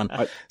a bad one.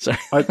 Sorry.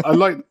 I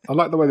like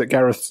the way that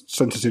Gareth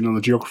sent us in on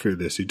the geography of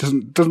this. He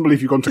doesn't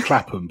believe you've gone to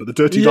Clapham, but the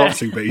Dirty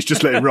Dancing bit, he's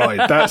just let it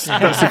ride. That's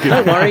a good.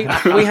 Don't worry,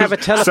 we have a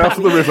telepath. South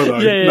of the river,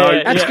 though.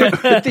 That's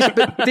good.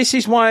 But this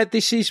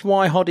is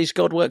why Hoddy's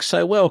God works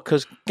so well,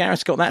 because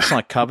Gareth's got that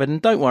side covered.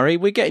 And don't worry,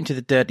 we're getting to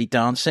the Dirty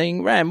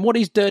Dancing. Ram, what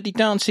is Dirty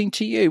Dancing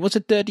to you? What's a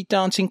Dirty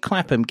Dancing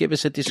Clapham? Give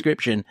us a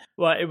description.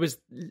 Well, it was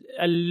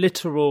a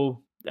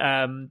literal.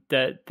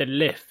 The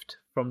lift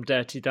from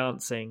Dirty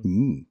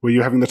Dancing. Were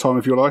you having the time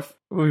of your life?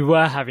 We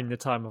were having the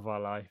time of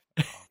our life.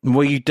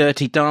 Were you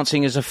Dirty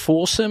Dancing as a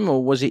foursome,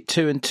 or was it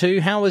 2 and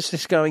 2? How was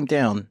this going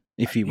down,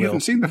 if you will? You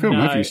haven't seen the film,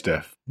 have you,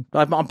 Steph?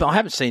 I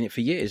haven't seen it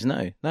for years,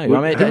 no. Who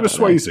was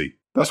Swayze?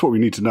 That's what we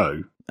need to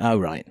know. Oh,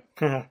 right.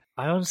 I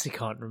honestly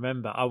can't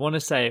remember. I want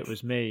to say it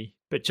was me,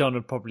 but John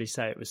would probably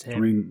say it was him. I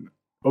mean,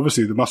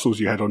 obviously, the muscles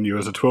you had on you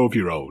as a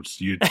 12-year-old,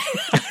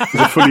 as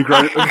a fully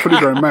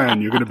grown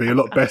man, you're going to be a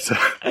lot better.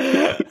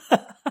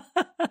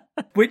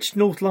 Which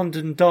North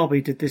London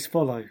derby did this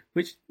follow?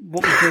 What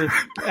was the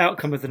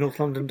outcome of the North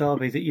London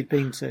derby that you'd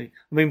been to? I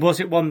mean, was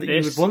it one that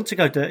you would want to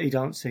go Dirty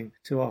Dancing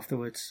to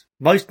afterwards?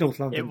 Most North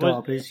London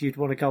derbies, you'd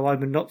want to go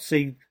home and not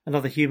see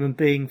another human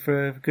being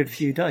for a good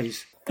few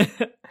days.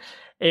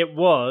 It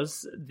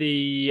was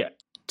the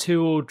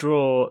 2-2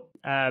 draw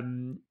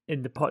in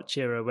the Poch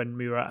era when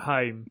we were at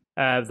home.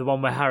 The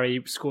one where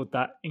Harry scored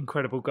that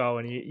incredible goal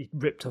and he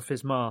ripped off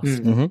his mask.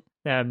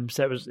 Mm-hmm.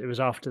 So it was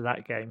after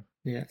that game.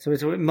 Yeah, so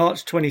it's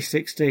March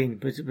 2016,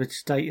 but we're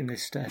stating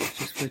this, Steph.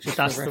 Just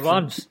That's the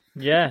one.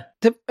 Yeah.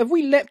 Have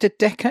we leapt a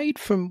decade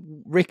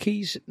from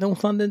Ricky's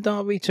North London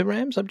derby to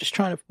Rams? I'm just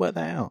trying to work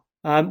that out.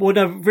 Well,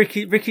 no,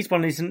 Ricky's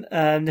one isn't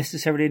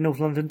necessarily a North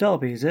London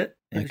derby, is it?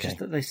 Okay. It's just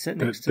that they sit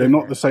next to. They're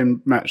not the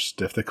same match,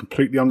 Steph. They're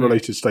completely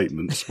unrelated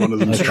statements. One of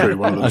them's true,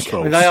 one of them's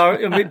false. They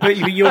are, but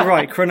you're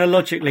right.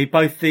 Chronologically,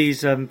 both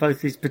these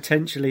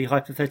potentially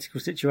hypothetical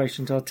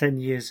situations are 10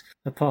 years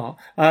apart.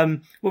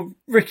 Well,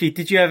 Ricky,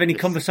 did you have any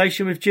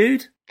conversation with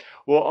Jude?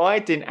 Well, I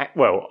didn't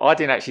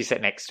actually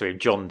sit next to him.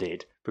 John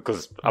did,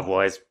 because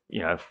otherwise,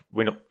 if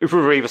we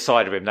were either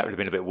side of him, that would have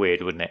been a bit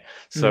weird, wouldn't it?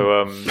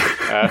 So,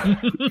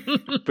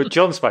 but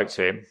John spoke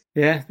to him.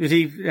 Yeah, did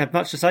he have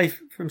much to say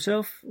for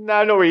himself?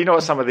 No, not really. You know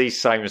what some of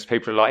these famous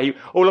people are like.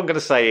 All I'm going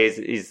to say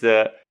is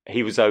that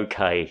he was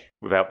okay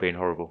without being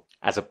horrible.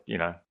 As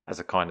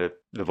a kind of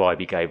the vibe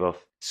he gave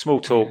off. Small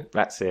talk.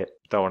 That's it.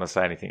 Don't want to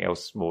say anything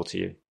else more to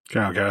you.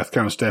 Come on, Gareth.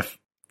 Come on, Steph.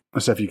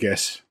 Let's have you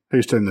guess.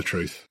 Who's telling the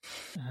truth?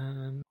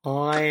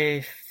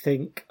 I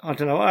think, I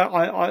don't know.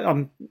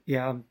 I'm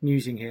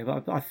musing here,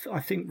 but I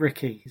think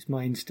Ricky is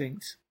my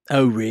instinct.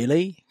 Oh,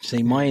 really?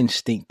 See, my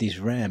instinct is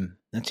Ram.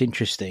 That's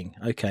interesting.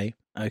 Okay.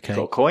 Got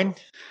a coin?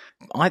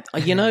 I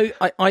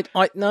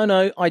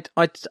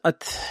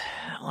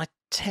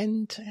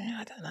tend to,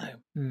 I don't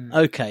know.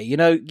 Okay,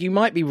 you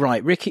might be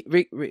right. Rick,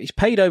 he's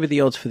paid over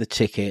the odds for the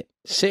ticket,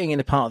 sitting in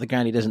a part of the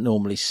ground he doesn't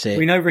normally sit.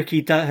 We know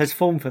Ricky has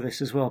formed for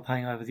this as well,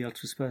 paying over the odds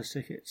for Spurs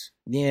tickets.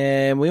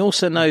 Yeah, and we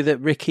also know that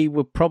Ricky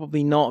would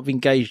probably not have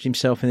engaged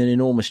himself in an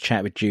enormous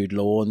chat with Jude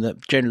Law, and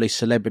that generally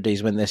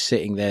celebrities, when they're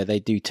sitting there, they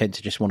do tend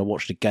to just want to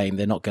watch the game.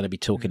 They're not going to be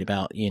talking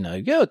about,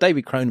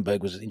 David Cronenberg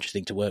was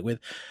interesting to work with.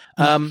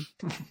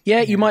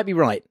 Yeah, you might be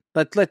right.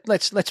 But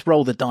let's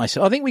roll the dice.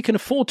 I think we can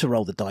afford to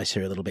roll the dice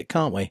here a little bit,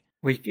 can't we?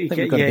 I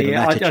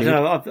don't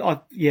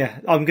know.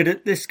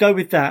 Let's go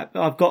with that.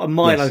 I've got a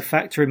Milo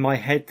factor in my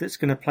head that's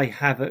going to play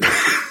havoc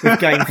with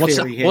game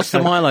theory here. What's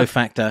the Milo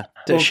factor?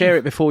 Share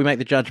it before we make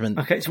the judgment.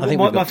 Okay, so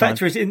my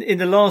factor is in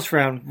the last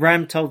round,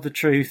 Ram told the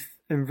truth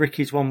and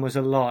Ricky's one was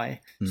a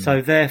lie.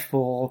 So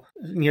therefore,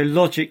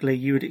 logically,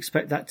 you would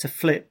expect that to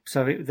flip.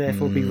 So it would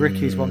therefore be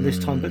Ricky's one this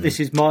time. But this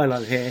is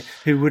Milo here,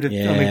 who would have.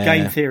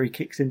 Game theory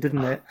kicks in,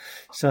 didn't it?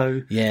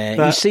 So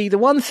you see, the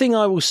one thing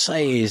I will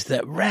say is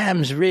that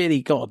Ram's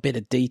really got a bit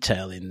of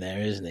detail in there,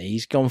 isn't he?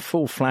 He's gone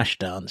full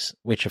Flashdance,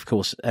 which, of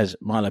course, as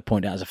Milo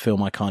pointed out, is a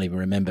film I can't even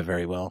remember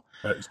very well.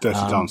 It's Dirty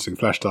Dancing.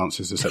 Flashdance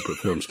is a separate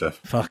film, Steph.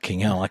 Fucking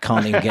hell, I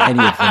can't even get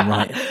any of them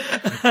right.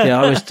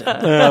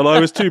 I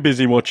was too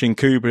busy watching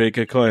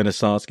Kubrick,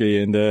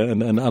 Koyaanisqatsi,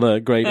 and other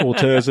great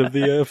auteurs of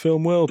the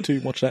film world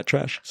to watch that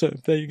trash. So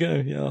there you go.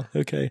 Yeah,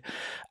 okay.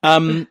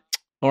 All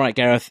right,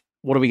 Gareth,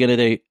 what are we going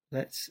to do?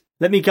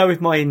 Let me go with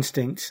my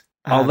instinct.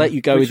 I'll let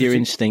you go with your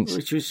instincts.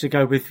 Which was to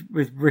go with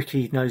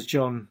Ricky knows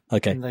John.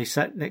 Okay. And they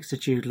sat next to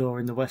Jude Law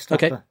in the West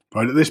Okay. Upper.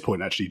 Right, at this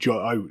point, actually,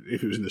 John,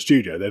 if it was in the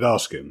studio, they'd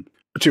ask him.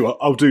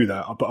 I'll do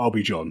that, but I'll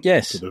be John.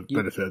 Yes. For the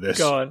benefit of this.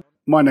 Go on.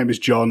 My name is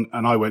John,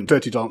 and I went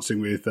dirty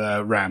dancing with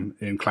Ram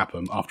in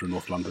Clapham after a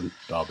North London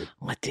derby.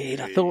 I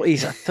did. I thought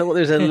there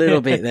was a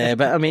little bit there,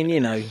 but I mean,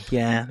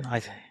 yeah.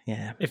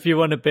 If you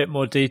want a bit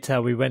more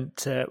detail, we went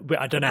to.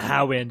 I don't know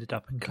how we ended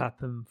up in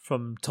Clapham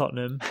from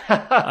Tottenham.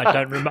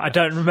 I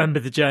don't remember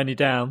the journey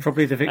down.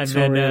 Probably the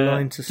Victoria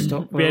line to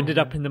Stockwell. We ended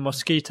up in the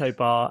Mosquito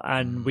Bar,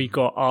 and we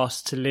got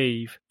asked to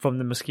leave from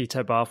the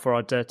Mosquito Bar for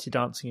our dirty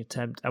dancing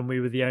attempt, and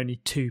we were the only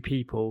 2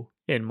 people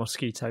in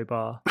Mosquito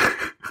Bar.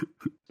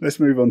 Let's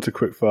move on to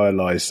quickfire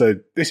lies. So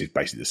this is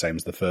basically the same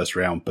as the first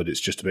round, but it's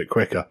just a bit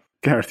quicker.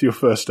 Gareth, you're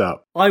first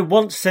up. I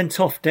once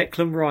sent off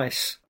Declan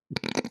Rice.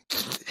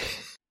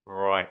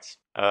 Right.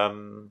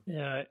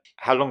 Yeah.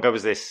 How long ago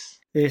was this?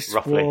 This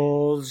roughly?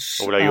 Was.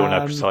 Although you'll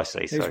know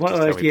precisely, so just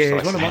tell me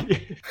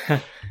precisely.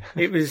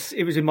 It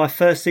was in my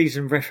first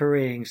season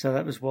refereeing, so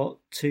that was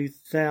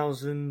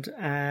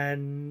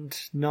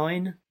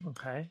 2009.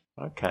 Okay.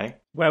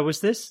 Where was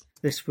this?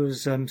 This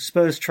was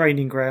Spurs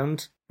training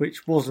ground,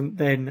 which wasn't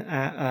then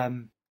at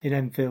in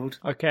Enfield.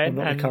 Okay,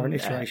 not the current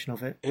iteration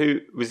of it. Who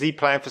was he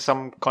playing for?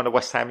 Some kind of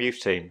West Ham youth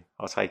team?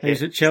 I'll take it. He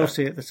was at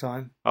Chelsea at the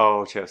time.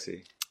 Oh,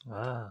 Chelsea.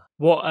 Ah.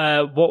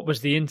 What was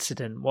the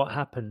incident? What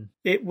happened?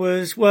 It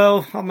was,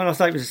 I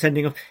say it was a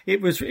sending off. It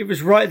was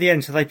right at the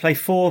end. So they play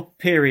 4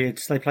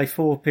 periods. They play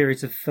 4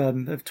 periods of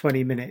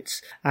 20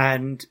 minutes,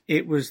 and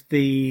it was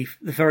the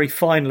very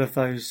final of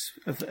those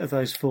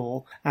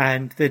 4.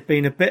 And there'd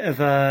been a bit of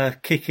a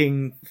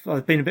kicking.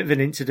 There'd been a bit of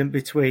an incident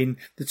between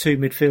the 2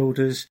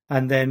 midfielders,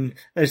 and then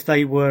as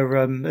they were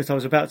as I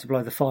was about to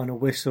blow the final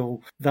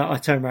whistle, that I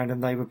turned around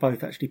and they were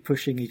both actually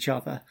pushing each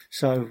other.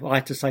 So I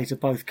had to say to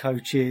both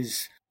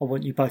coaches, I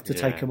want you both to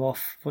take them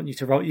off. I want you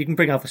to roll. You can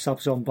bring other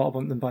subs on, but I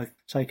want them both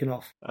taken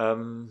off.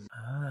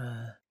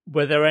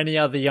 Were there any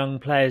other young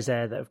players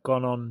there that have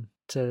gone on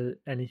to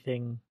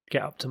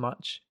get up to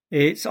much?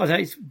 It's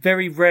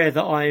very rare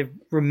that I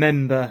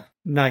remember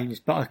names,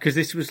 but because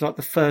this was like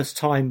the first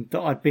time that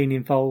I'd been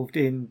involved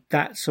in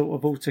that sort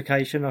of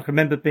altercation. I can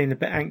remember being a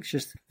bit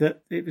anxious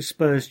that it was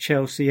Spurs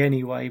Chelsea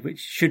anyway, which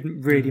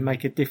shouldn't really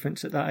make a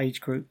difference at that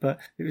age group, but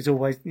it was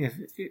always,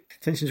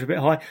 tensions were a bit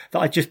high, that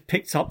I just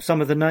picked up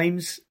some of the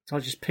names. So I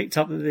just picked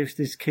up that there was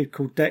this kid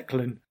called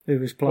Declan who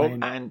was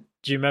playing. Well, and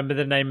do you remember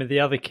the name of the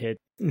other kid?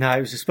 No,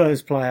 it was a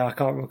Spurs player. I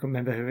can't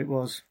remember who it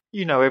was.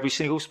 You know every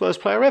single Spurs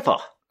player ever.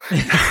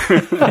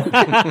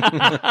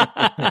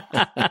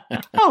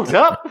 Hold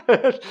up.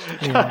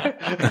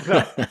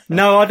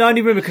 No, I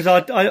only remember because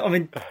I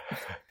mean,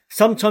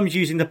 sometimes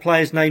using the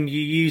player's name, you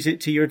use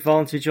it to your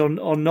advantage or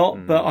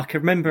not. But I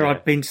can remember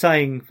I've been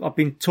talking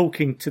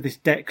to this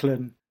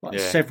Declan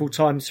several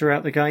times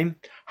throughout the game.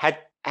 Had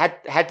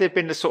there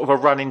been a sort of a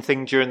running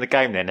thing during the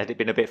game then? Had it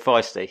been a bit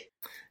feisty?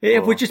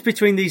 It was just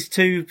between these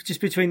two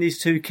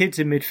kids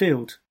in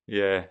midfield.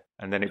 Yeah,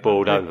 and then it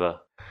boiled over.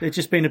 There'd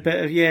just been a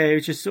bit of it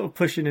was just sort of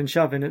pushing and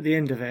shoving at the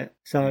end of it.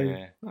 So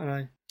I don't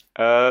know.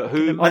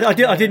 I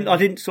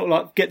didn't sort of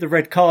like get the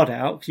red card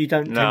out because you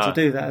don't tend to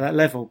do that at that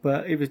level.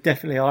 But it was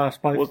definitely I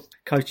asked both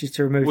coaches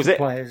to remove the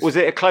players. Was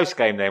it a close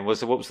game then? Do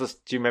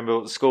you remember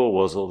what the score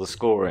was or the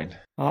scoring?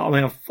 I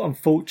mean,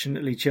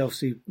 unfortunately,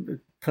 Chelsea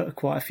put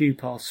quite a few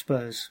past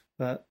Spurs,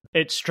 but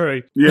it's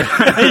true.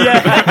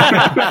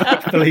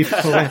 Yeah,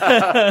 believable.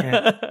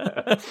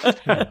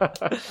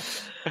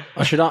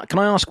 Can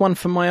I ask one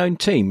from my own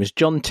team? Was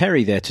John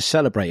Terry there to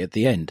celebrate at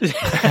the end?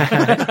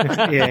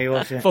 Yeah, he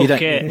was. Yeah.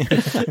 Fuck it.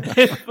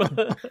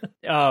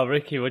 Oh,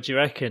 Ricky, what do you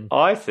reckon?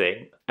 I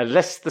think,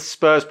 unless the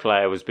Spurs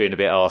player was being a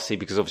bit arsey,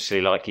 because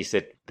obviously, like he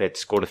said, they'd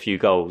scored a few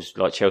goals,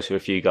 like Chelsea were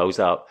a few goals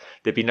up,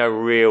 there'd be no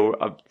real...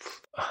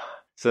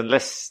 so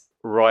unless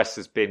Rice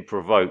has been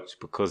provoked,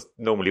 because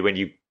normally when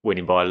you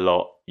winning by a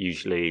lot,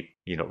 usually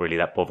you're not really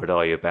that bothered,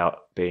 are you, about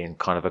being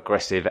kind of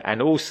aggressive?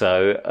 And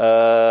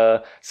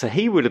also, so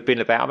he would have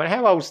been about,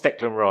 how old's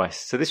Declan Rice?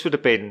 So this would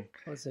have been,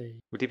 would he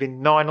have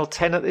been 9 or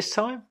 10 at this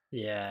time?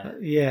 Yeah.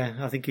 Yeah,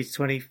 I think he's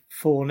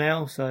 24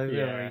 now, so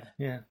yeah.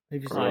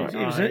 It was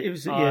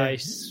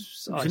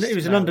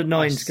an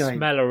under-9s game.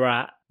 Smell a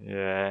rat.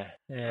 Yeah.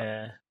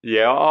 Yeah.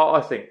 Yeah,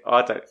 I'll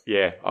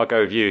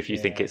go with you if you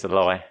think it's a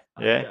lie.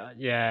 Yeah.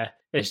 Yeah.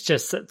 It's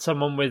just that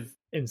someone with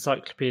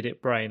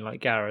encyclopedic brain like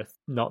Gareth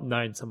not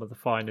knowing some of the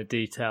finer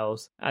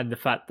details, and the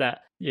fact that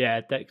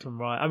Declan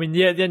Rice, I mean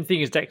the only thing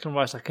is Declan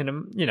Rice, I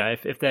can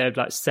if they're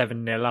like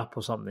 7-0 up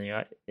or something,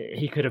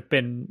 he could have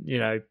been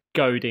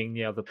goading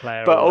the other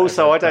player, but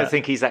also I don't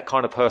think he's that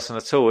kind of person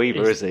at all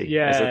either, is he?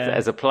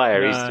 As a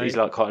player, no. he's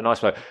like quite a nice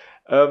player.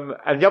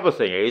 And the other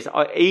thing is,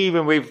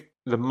 even with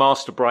the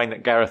master brain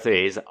that Gareth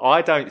is,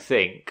 I don't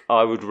think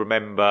I would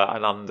remember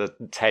an under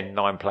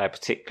 10-9 player,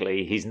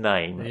 particularly his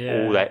name,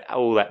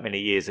 all that many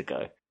years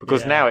ago.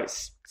 Because now it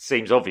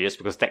seems obvious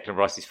because Declan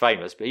Rice is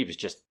famous, but he was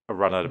just a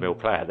run-of-the-mill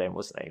player then,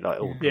 wasn't he?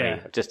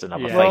 Just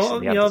another face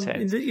in the under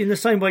 10s. In the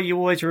same way you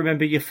always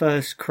remember your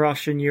first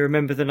crush and you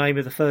remember the name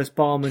of the first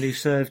barman who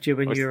served you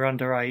when you were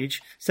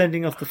underage,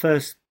 sending off the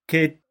first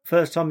kid,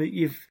 first time that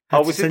you've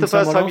had was it the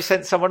first time you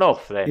sent someone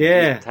off then?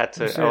 Yeah. Had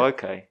to,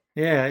 okay.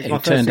 Yeah, it's who my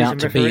first turned out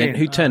to season refereeing.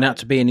 who turned out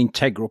to be an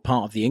integral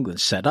part of the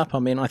England setup. I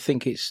mean, I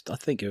think it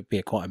would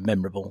be quite a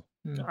memorable.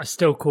 I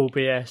still call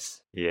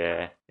BS.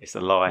 Yeah, it's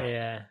a lie.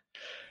 Yeah,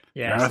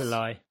 Gareth? it's a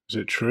lie. Is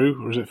it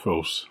true or is it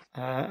false?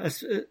 As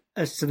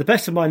to the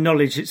best of my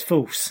knowledge, it's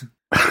false.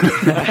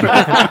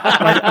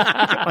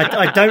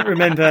 I don't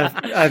remember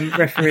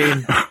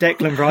refereeing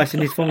Declan Rice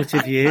in his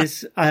formative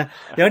years. The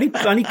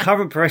only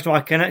current professional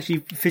I can actually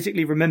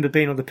physically remember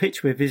being on the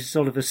pitch with is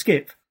Oliver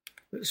Skip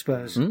at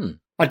Spurs.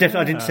 I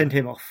didn't send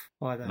him off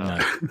either. No.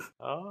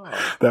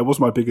 That was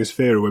my biggest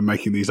fear when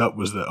making these up,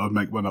 was that I'd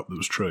make one up that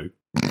was true.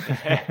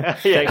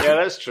 yeah,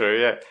 that's true,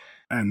 yeah.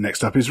 And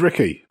next up is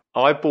Ricky.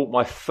 I bought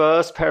my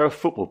first pair of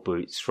football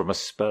boots from a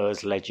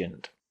Spurs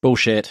legend.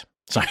 Bullshit.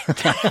 Sorry.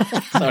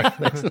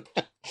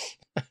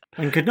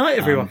 And good night,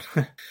 everyone.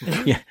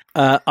 Yeah.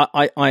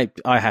 I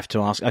have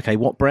to ask. Okay,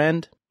 what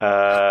brand?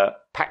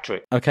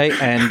 Patrick. Okay,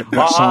 and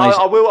what size?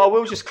 I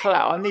will just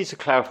I need to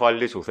clarify a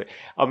little thing.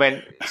 I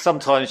mean,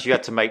 sometimes you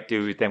had to make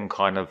do with them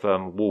kind of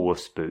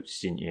Woolworths boots,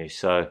 didn't you?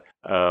 So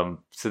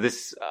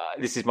this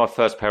is my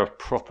first pair of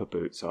proper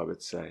boots, I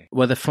would say.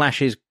 Were the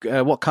flashes?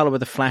 What colour were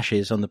the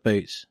flashes on the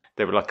boots?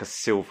 They were like a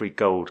silvery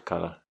gold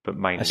colour, but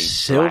mainly A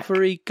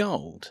silvery black.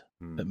 gold,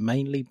 but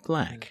mainly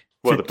black.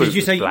 Well, So the boot did you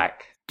was say-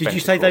 black. Did you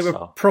say they were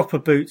Style. proper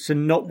boots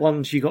and not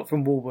ones you got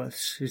from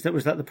Woolworths?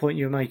 Was that the point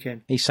you were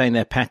making? He's saying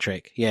they're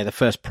Patrick. Yeah, the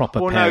first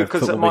proper Well, pair no, of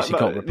 'cause football my- boots you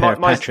got were a my- pair of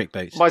my- Patrick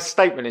boots. My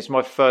statement is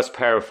my first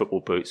pair of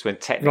football boots, when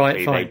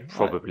technically fine. they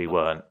probably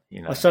weren't.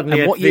 You know, I suddenly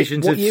And had what year-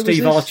 visions what of year was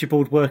Steve this?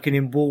 Archibald working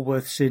in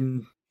Woolworths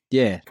in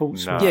Yeah.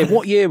 Portsmouth. No. Yeah,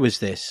 what year was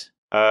this?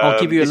 I'll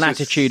give you a this was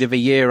latitude of a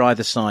year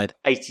either side.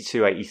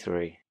 82,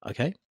 83.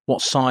 Okay.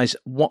 What size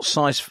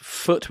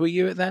foot were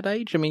you at that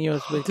age? I mean, you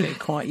were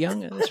quite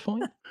young at this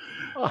point.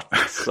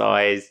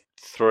 Size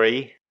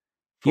 3.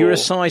 You were a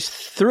 4. size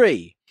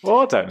 3. Well,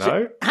 I don't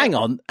know. Hang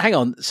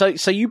on.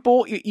 So you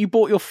bought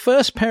your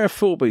first pair of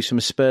football boots from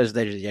a Spurs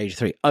legend at the age of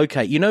 3.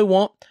 Okay, you know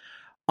what?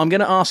 I'm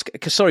going to ask.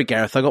 Sorry,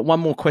 Gareth. I got one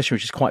more question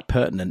which is quite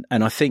pertinent,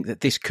 and I think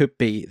that this could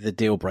be the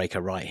deal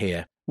breaker right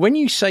here. When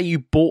you say you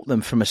bought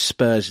them from a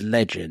Spurs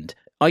legend,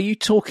 are you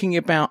talking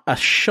about a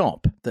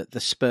shop that the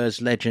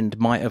Spurs legend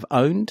might have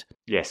owned?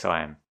 Yes,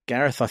 I am.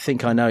 Gareth, I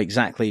think I know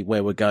exactly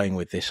where we're going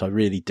with this. I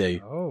really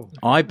do. Oh.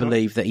 I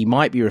believe that he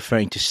might be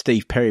referring to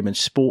Steve Perryman's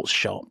sports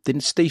shop.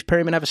 Didn't Steve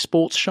Perryman have a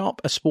sports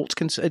shop?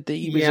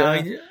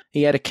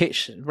 He had a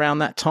kit around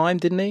that time,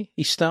 didn't he?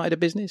 He started a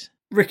business.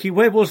 Ricky,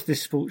 where was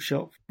this sports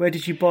shop? Where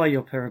did you buy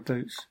your pair of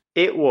boots?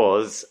 It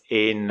was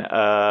in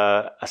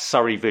a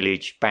Surrey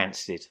village,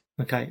 Banstead.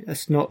 Okay,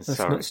 that's not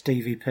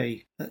Stevie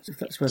P. That's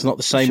where It's not the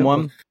the same shop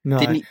one. was. No.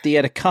 Didn't he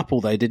had a couple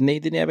though, didn't he?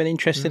 Didn't he have an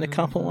interest in a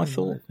couple? I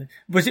thought.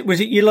 Was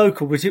it your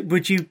local?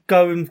 Would you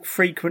go and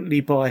frequently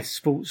buy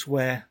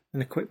sportswear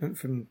and equipment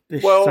from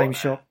this same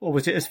shop, or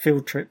was it a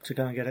field trip to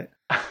go and get it?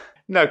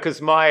 No,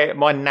 because my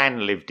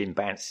nan lived in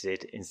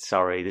Banstead in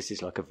Surrey. This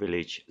is like a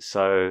village,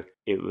 so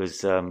it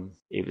was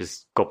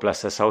God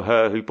bless her, so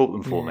her who bought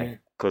them for me,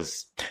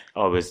 because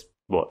I was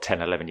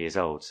 10, 11 years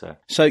old.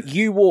 So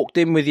you walked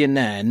in with your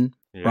nan,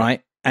 Yeah.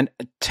 right? And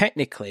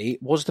technically,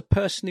 was the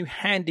person who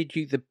handed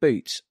you the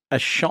boots a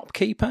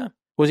shopkeeper?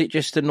 Was it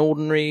just an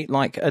ordinary,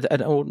 like hello,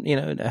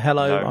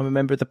 No. I'm a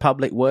member of the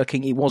public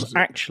working? He was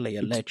actually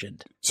a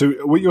legend. So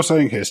what you're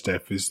saying here,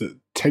 Steph, is that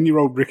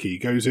 10-year-old Ricky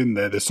goes in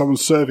there's someone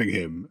serving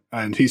him,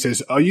 and he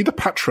says, "Are you the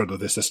patron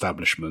of this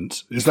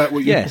establishment?" Is that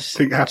what you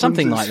think happened?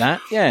 Something like that.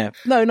 Yeah.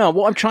 No.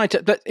 What I'm trying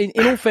to, but in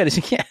all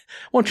fairness, yeah,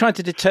 what I'm trying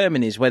to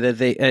determine is whether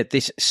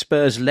this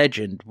Spurs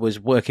legend was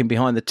working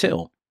behind the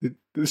till.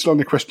 This line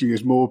of questioning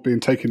is more being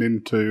taken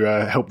in to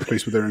help the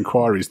police with their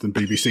inquiries than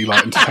BBC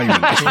Light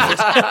Entertainment.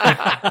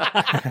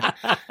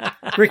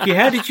 Ricky,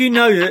 how did you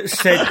know that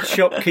said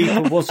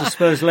shopkeeper was a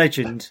Spurs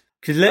legend?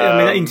 Because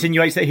that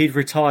insinuates that he'd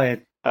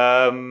retired.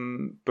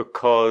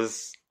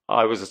 Because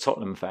I was a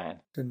Tottenham fan.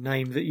 The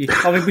name that you...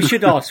 I mean, we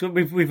should ask.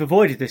 We've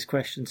avoided this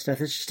question, Steph.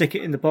 Let's just stick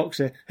it in the box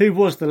here. Who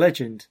was the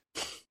legend?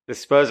 The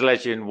Spurs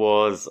legend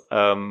was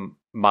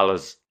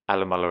Mullers,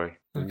 Alan Mullery.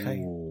 Okay.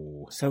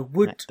 Ooh, So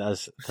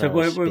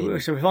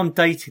if I'm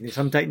dating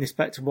this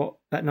back to about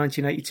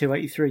 1982,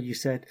 83, you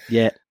said.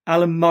 Yeah.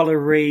 Alan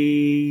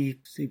Mullery,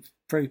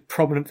 very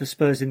prominent for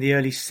Spurs in the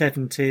early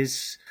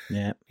 70s.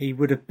 Yeah. He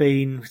would have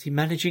been, was he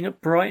managing at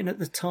Brighton at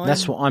the time?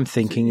 That's what I'm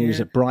thinking. He was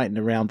at Brighton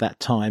around that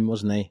time,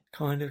 wasn't he?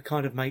 Kind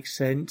of makes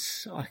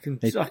sense. I can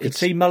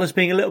see Mullers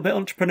being a little bit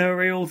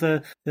entrepreneurial.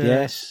 The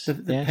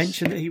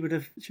pension that he would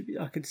have.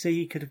 I could see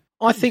he could have.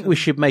 I think we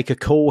should make a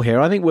call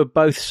here. I think we're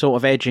both sort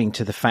of edging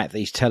to the fact that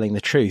he's telling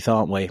the truth,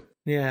 aren't we?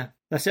 Yeah,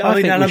 that's it. I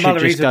think Alan we should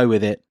Mullery's just go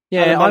with it.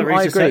 Yeah, Alan Mullery's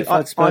I a agree.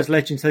 certified Spurs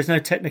legend, so there's no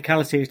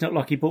technicality. It's not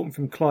like he bought him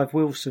from Clive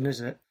Wilson, is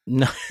it?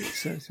 No.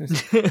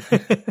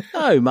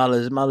 No,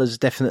 Mullers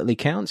definitely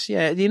counts.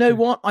 Yeah, you know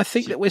what? I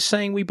think that we're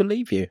saying we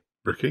believe you.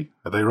 Ricky,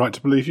 are they right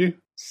to believe you?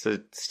 So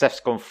Steph's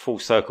gone full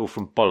circle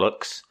from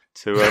bollocks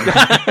to to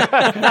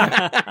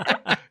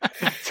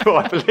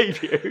I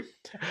believe you.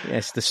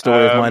 Yes, the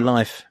story of my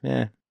life.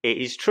 Yeah. It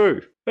is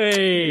true.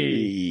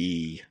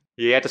 Hey.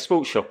 He had a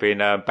sports shop in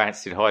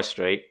Banstead High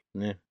Street.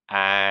 Yeah.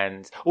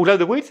 And although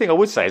the weird thing I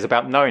would say is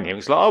about knowing him,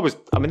 is like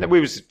that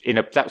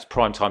was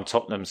prime time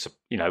Tottenham.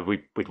 You know,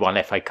 we'd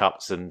won FA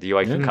Cups and the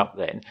UEFA Cup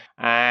then.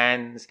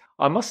 And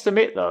I must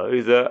admit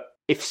though that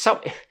if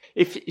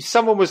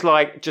someone was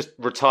like just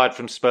retired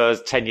from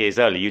Spurs 10 years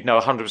earlier, you'd know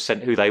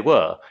 100% who they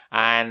were.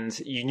 And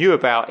you knew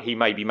about he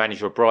may be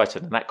manager of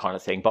Brighton and that kind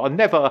of thing. But I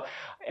never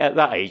at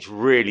that age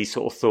really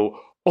sort of thought,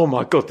 oh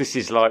my God, this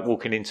is like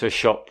walking into a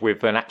shop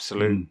with an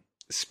absolute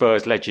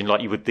Spurs legend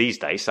like you would these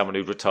days, someone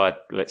who retired,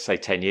 let's say,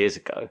 10 years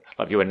ago.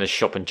 Like you went in a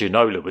shop and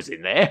Ginola was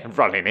in there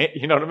running it,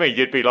 you know what I mean?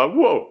 You'd be like,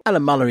 whoa.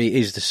 Alan Mullery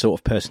is the sort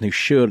of person who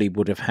surely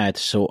would have had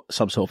some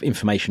sort of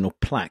informational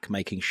plaque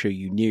making sure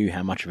you knew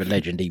how much of a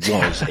legend he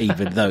was,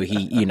 even though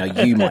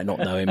you might not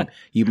know him.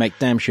 You make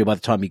damn sure by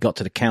the time you got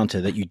to the counter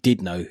that you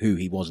did know who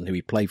he was and who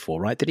he played for,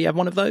 right? Did he have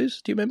one of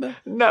those? Do you remember?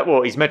 No,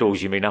 well, his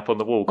medals, you mean, up on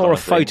the wall? Or a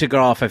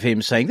photograph of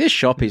him saying, this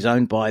shop is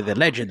owned by the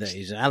legend that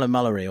is Alan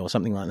Mullery or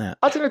something like that.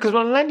 I don't know, because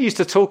my nan used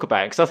to talk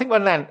about it, because I think my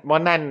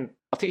nan,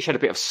 I think she had a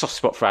bit of a soft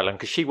spot for Alan,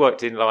 because she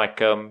worked in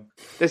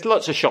there's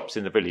lots of shops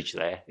in the village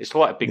there. It's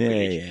quite a big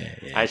village.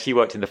 Yeah. And she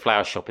worked in the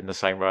flower shop in the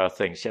same row of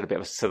things. She had a bit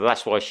of so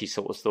that's why she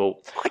sort of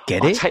thought, I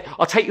get it.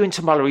 I'll take you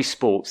into Mullery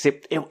Sports.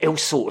 It'll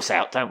sort us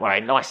out, don't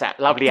worry. Nice,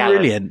 lovely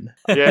Brilliant.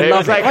 Alan. Yeah,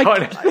 love it.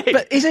 Kind of thing.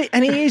 But is it?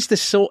 And he's the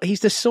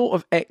sort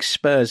of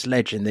ex-Spurs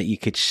legend that you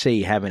could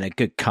see having a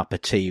good cup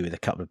of tea with a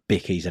couple of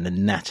bickies and a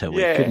natter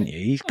with, couldn't you?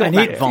 He's got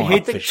that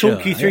vibe for sure. He'd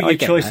talk you through your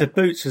choice of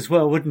boots as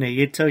well, wouldn't he?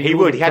 He'd tell you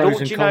all the pros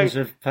and cons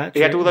of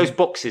Patrick. He had all those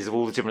boxes of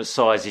all the different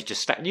sizes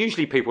just stacked.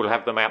 Usually people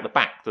have them out the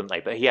back, don't they?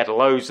 But he had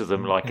loads of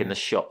them in the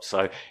shop.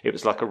 So it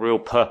was like a real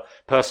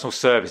personal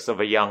service of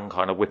a young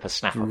kind of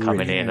whippersnapper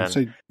coming in. And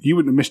so you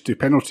wouldn't have missed your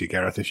penalty,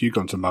 Gareth, if you'd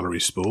gone to Mullery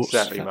Sports.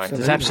 Exactly, mate.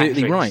 That's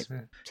absolutely right.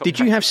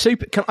 Did you have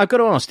I've got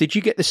to ask, did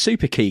you get the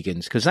Super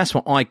Keegans? Because that's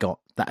what I got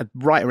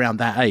right around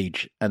that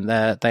age. And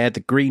they had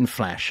the green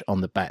flash on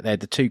the back. They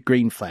had the two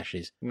green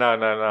flashes.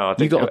 No.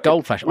 You got a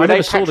gold flash. Were I they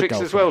never saw the Patrick's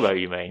gold as well, flash. though,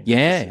 you mean?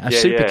 Yeah,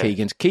 Super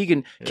Keegans.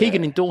 Keegan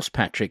endorsed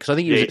Patrick, because I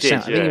think he was at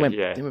South. I think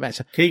he went back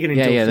to Keegan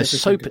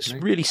endorsed the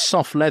really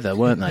soft leather,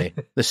 weren't they?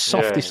 The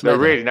softest leather.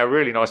 They're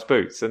really nice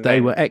boots. And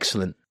they were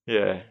excellent.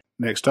 Yeah.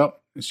 Next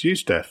up, it's you,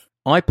 Steph.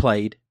 I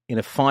played in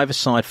a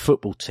five-a-side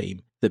football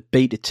team that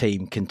beat a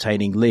team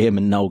containing Liam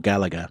and Noel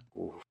Gallagher.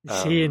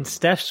 See, in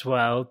Steph's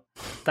world,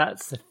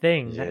 that's the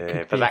thing.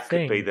 That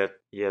could be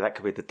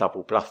the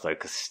double bluff though,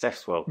 because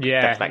Steph's world, could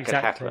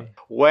happen.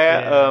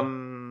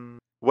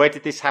 Where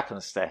did this happen,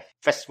 Steph?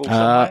 Festival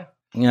somewhere?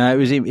 Yeah, it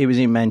was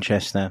in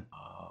Manchester.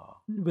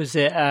 Was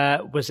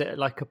it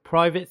like a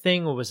private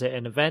thing, or was it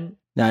an event?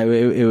 No,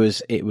 it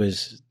was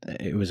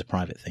a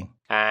private thing.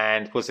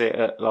 And was it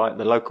at like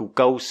the local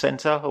goals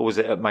centre, or was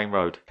it at Main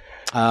Road?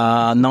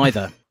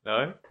 Neither.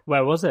 No.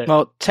 Where was it?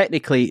 Well,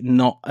 technically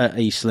not at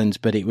Eastlands,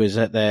 but it was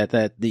at they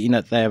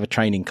have a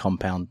training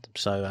compound,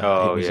 so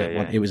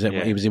it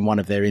was in one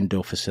of their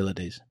indoor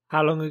facilities.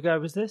 How long ago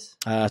was this?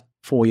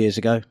 4 years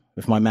ago,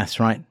 if my math's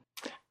right.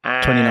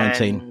 And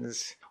 2019.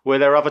 Were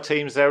there other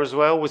teams there as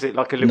well? Was it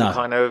like a little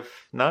kind of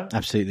no?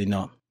 Absolutely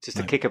not. Just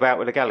a kickabout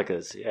with the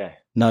Gallaghers, yeah.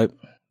 No,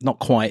 not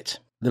quite.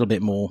 A little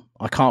bit more.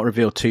 I can't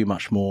reveal too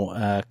much more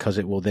because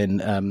it will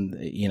then,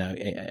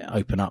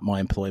 open up my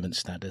employment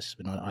status.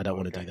 But I don't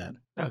want to do that.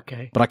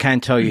 Okay. But I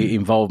can tell you it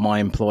involved my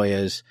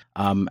employers,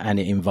 and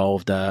it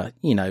involved,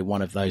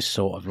 one of those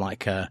sort of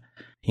like,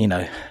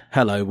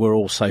 hello, we're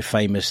all so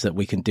famous that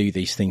we can do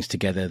these things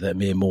together that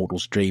mere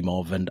mortals dream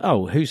of. And,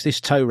 oh, who's this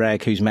toe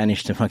rag who's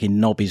managed to fucking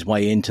knob his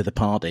way into the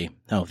party?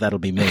 Oh, that'll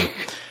be me.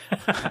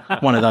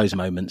 One of those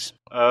moments.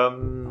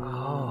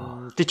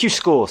 Did you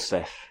score,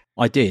 Steph?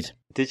 I did.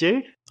 Did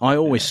you? I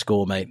always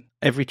score, mate.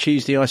 Every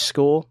Tuesday I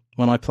score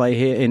when I play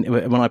here.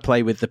 When I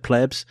play with the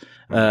plebs,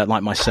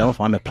 like myself,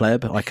 I'm a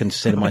pleb. I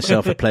consider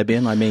myself a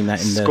plebeian. I mean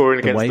that in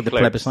the way the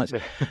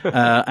plebiscites.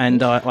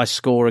 And I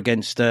score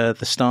against the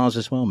Stars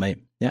as well, mate.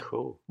 Yeah.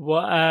 Cool.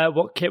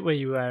 What kit were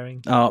you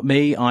wearing?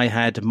 Me, I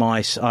had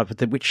I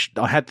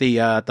had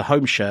the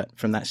home shirt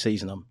from that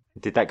season on.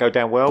 Did that go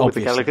down well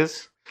Obviously. with the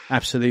Gallaghers?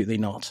 Absolutely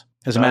not.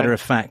 As a matter of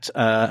fact,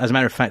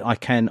 I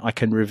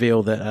can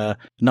reveal that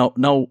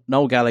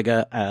Noel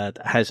Gallagher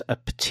has a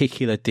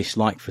particular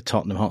dislike for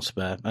Tottenham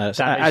Hotspur, as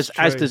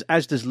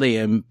does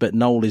Liam, but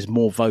Noel is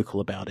more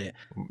vocal about it.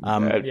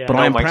 But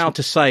I am proud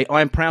to say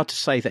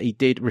that he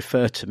did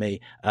refer to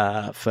me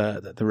for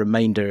the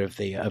remainder of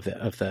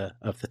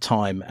the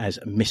time as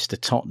Mr.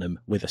 Tottenham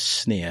with a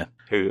sneer.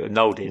 Who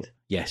Noel did?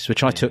 Yes,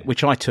 which I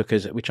took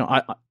as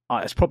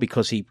it's probably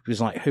because he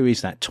was like, who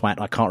is that twat?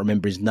 I can't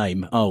remember his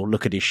name. Oh,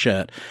 look at his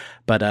shirt.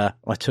 But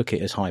I took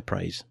it as high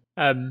praise.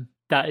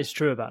 That is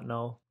true about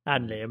Noel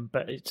and Liam,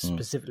 but it's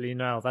specifically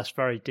Noel. That's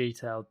very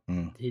detailed.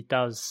 He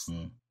does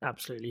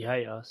absolutely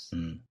hate us.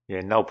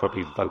 Yeah, Noel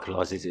probably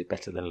vocalises it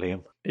better than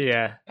Liam.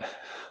 Yeah.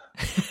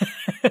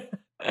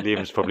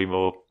 Liam's probably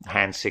more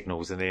hand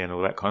signals and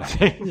all that kind of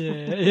thing.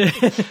 Yeah.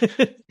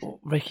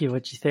 Ricky,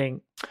 what do you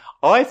think?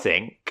 I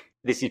think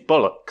this is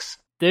bollocks.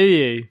 Do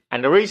you?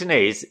 And the reason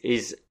is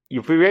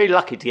you'd be very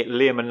lucky to get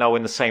Liam and Noel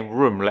in the same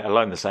room, let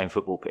alone the same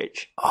football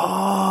pitch.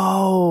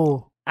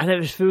 Oh, and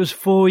it was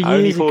 4 years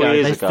Only 4 ago.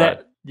 years ago.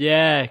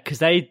 Yeah, because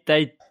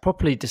they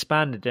properly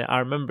disbanded it. I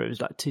remember it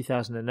was like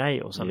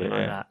 2008 or something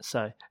like that.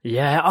 So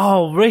yeah.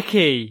 Oh,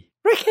 Ricky.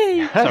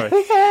 Sorry.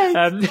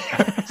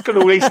 It's got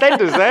all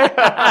EastEnders there.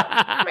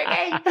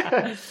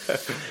 Ricky.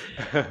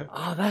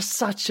 Oh, that's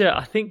such a.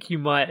 I think you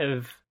might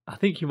have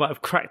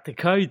cracked the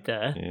code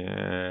there.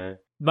 Yeah.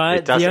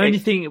 The only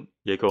thing.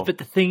 Yeah, go on. But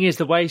the thing is,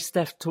 the way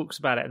Steph talks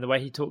about it, and the way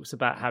he talks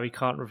about how he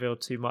can't reveal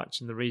too much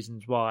and the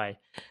reasons why,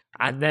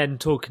 and then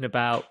talking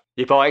about.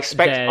 Yeah, but I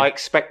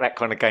expect that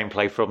kind of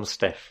gameplay from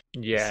Steph.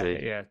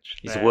 Yeah.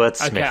 He's a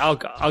wordsmith. Okay,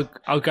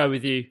 I'll go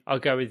with you.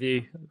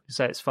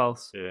 Say it's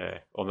false. Yeah,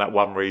 on that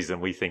one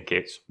reason we think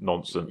it's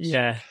nonsense.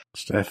 Yeah.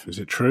 Steph, is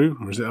it true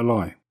or is it a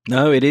lie?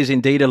 No, it is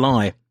indeed a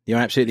lie. You're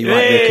absolutely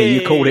right, Ricky.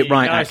 You called it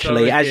right, Nice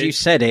actually. one, As Ricky. you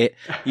said it,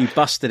 you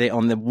busted it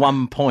on the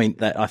one point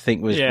that I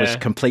think was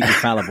completely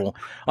fallible.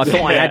 I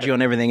thought I had you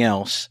on everything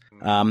else.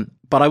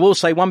 But I will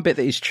say one bit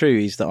that is true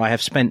is that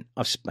I've spent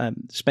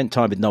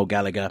time with Noel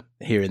Gallagher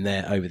here and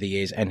there over the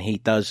years, and he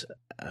does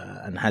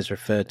and has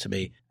referred to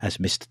me as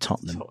Mr.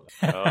 Tottenham,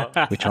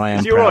 which I am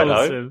Is he all proud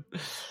right, of.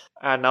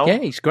 though? No? Yeah,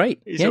 he's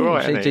great. He's all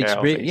right, isn't he?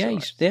 Yeah, I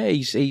think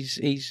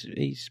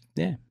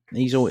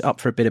He's all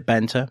up for a bit of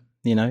banter.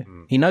 You know,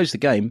 he knows the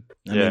game.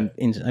 I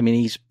mean,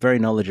 he's very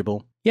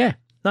knowledgeable. Yeah,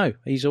 no,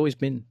 he's always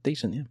been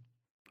decent. Yeah.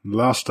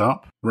 Last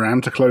up,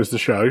 Ram to close the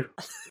show.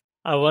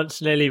 I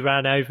once nearly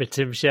ran over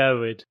Tim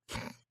Sherwood.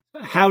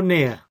 How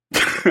near?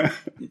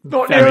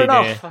 Not Very near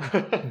enough.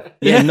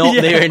 Not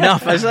near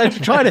enough. I was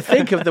trying to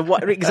think of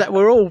what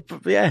we're all.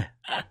 Yeah.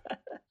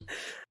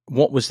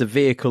 What was the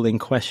vehicle in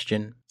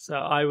question? So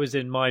I was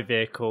in my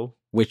vehicle.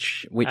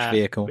 Which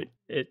vehicle?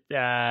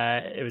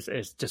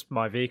 It's just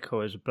my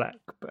vehicle. It was a black.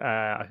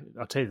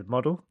 I'll tell you the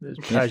model. It was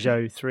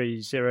Peugeot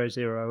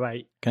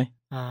 3008. Okay.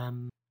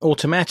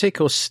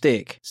 Automatic or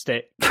stick?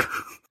 Stick.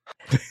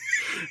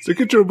 It's a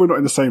good job we're not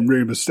in the same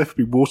room, as Steph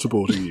would be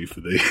waterboarding you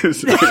for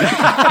these.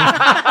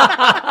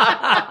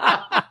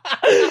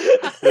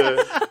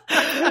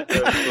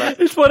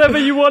 It's whatever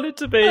you want it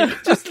to be.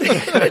 Just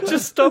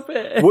stop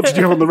it. What did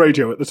you have on the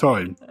radio at the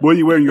time? Were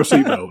you wearing your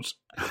seatbelt?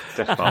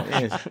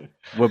 Definitely.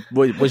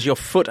 Was your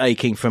foot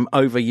aching from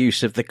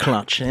overuse of the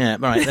clutch? Yeah,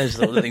 right. There's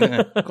the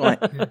thing. Quite.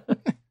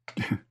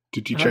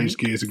 Did you change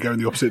gears and go in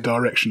the opposite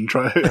direction and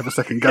try to have a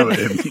second go at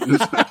him?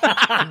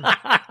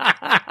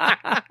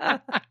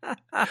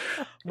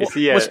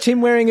 Was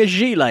Tim wearing a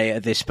gilet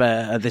at this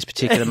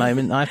particular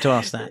moment? I have to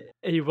ask that.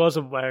 He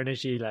wasn't wearing a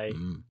gilet.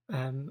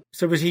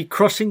 So was he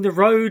crossing the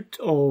road,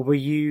 or were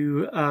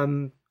you?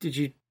 Did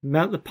you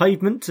mount the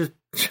pavement to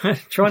try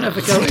and have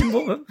a go at him?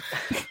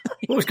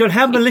 What was going?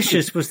 How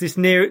malicious was this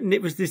near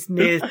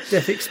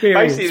death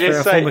experience for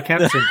our former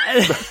captain?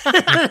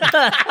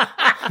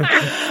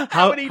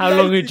 How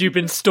long had you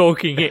been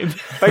stalking him?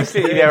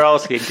 Basically, they're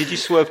asking, did you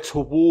swerve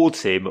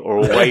towards him or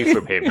away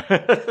from him?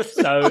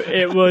 So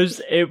it was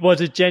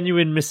a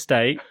genuine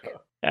mistake.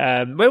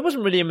 Well, it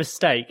wasn't really a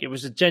mistake. It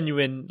was a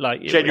genuine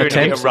hit and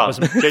run.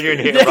 Genuine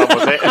hit and run,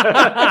 was it?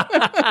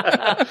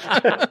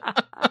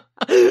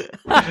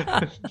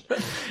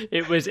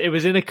 It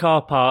was in a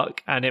car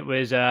park, and it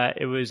was a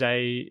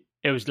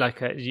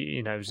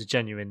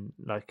genuine,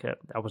 it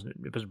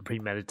wasn't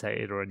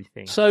premeditated or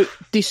anything. So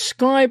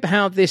describe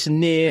how this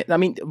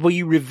were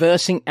you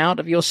reversing out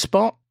of your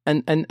spot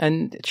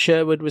and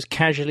Sherwood was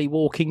casually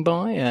walking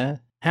by?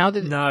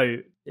 No,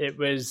 it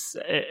was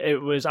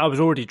I was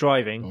already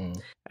driving,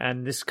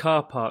 and this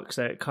car park,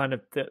 so it kind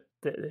of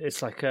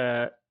it's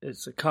a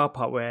car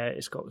park where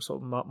it's got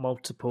sort of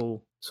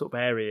multiple sort of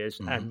areas,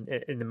 and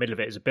in the middle of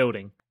it is a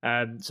building.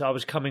 So I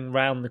was coming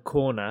round the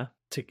corner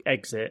to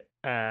exit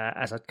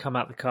as I'd come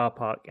out the car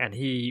park, and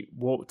he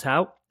walked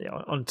out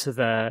onto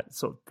the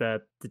sort of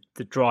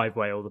the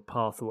driveway or the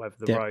path or whatever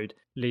the road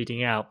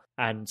leading out,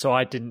 and so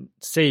I didn't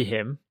see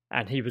him,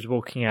 and he was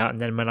walking out,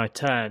 and then when I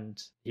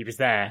turned, he was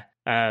there.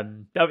 I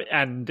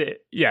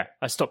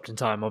stopped in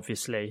time,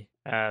 obviously,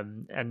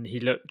 and he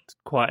looked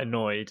quite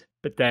annoyed.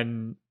 But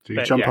then, so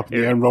you jump up in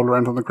the air and roll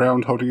around on the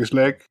ground holding his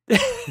leg?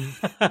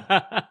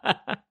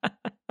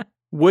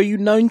 Were you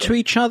known to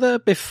each other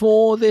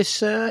before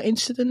this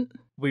incident?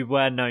 We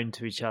were known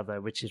to each other,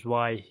 which is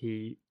why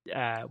he,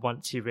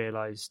 once he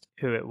realised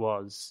who it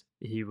was,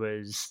 he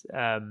was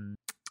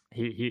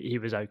he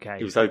was okay.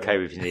 He was okay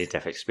with his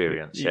near-death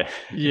experience.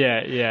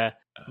 Yeah.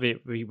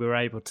 We were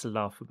able to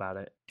laugh about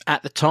it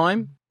at the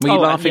time. Were you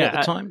laughing at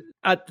the time?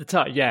 At the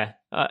time, yeah.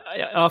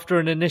 After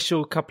an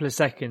initial couple of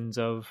seconds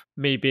of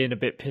me being a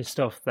bit pissed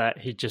off that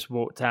he just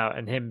walked out,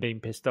 and him being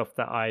pissed off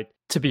that I,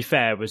 to be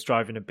fair, was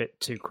driving a bit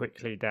too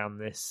quickly down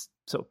this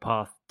sort of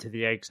path to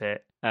the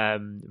exit,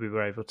 we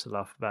were able to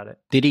laugh about it.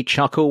 Did he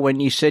chuckle when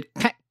you said,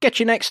 "Get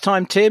you next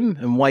time, Tim,"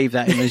 and waved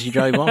at him as you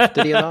drove off?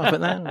 Did he laugh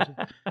at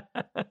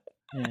that?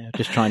 Yeah,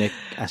 just trying to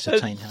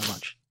ascertain how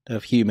much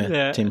of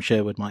humour Tim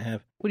Sherwood might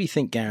have. What do you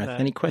think, Gareth?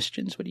 Any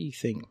questions? What do you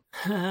think?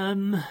 I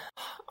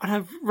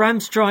know Ram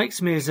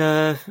strikes me as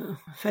a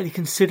fairly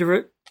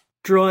considerate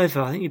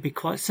driver. I think he'd be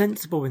quite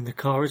sensible in the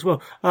car as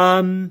well.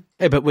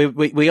 Yeah, but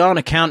we aren't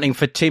accounting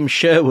for Tim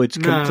Sherwood's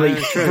complete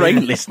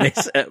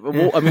brainlessness.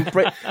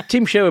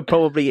 Tim Sherwood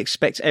probably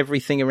expects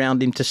everything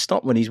around him to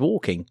stop when he's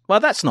walking. Well,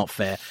 that's not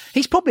fair.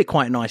 He's probably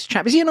quite a nice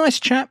chap. Is he a nice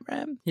chap,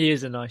 Ram? He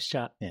is a nice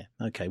chap. Yeah,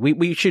 okay.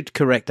 We should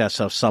correct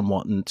ourselves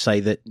somewhat and say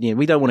that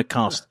we don't want to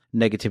cast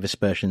negative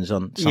aspersions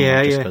on someone.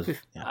 Yeah.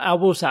 I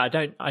will say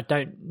I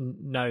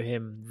don't know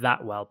him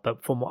that well,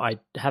 but from what I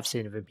have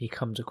seen of him, he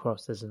comes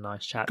across as a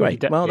nice chap.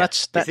 Great. Well,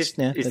 that's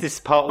is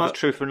this part of the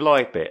truth and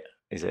lie bit?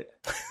 Is it?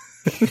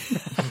 But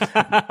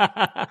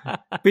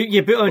to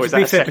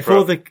be fair,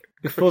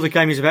 before the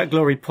Game Is About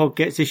Glory pod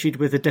gets issued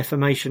with a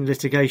defamation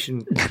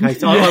litigation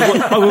case,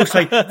 I will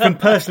say from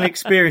personal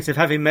experience of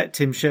having met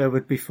Tim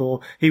Sherwood before,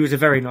 he was a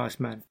very nice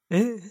man.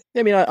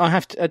 I mean, I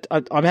have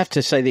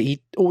to say that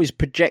he always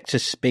projects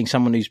us being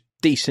someone who's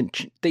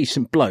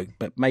decent bloke,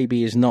 but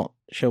maybe is not,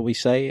 shall we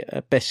say,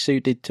 best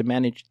suited to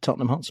manage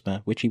Tottenham Hotspur,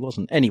 which he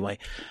wasn't. Anyway,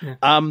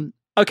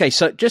 okay,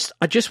 so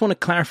I just want to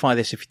clarify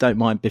this, if you don't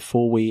mind,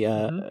 before we.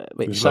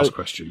 Last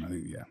question, I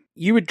think. Yeah,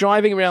 you were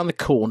driving around the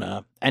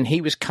corner, and he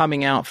was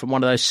coming out from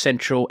one of those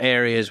central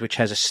areas which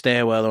has a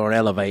stairwell or an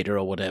elevator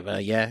or whatever.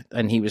 Yeah,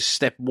 and he was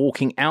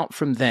walking out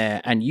from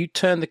there, and you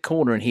turned the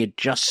corner, and he had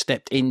just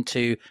stepped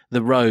into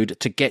the road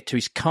to get to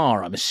his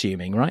car. I'm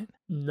assuming, right?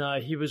 No,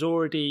 he was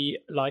already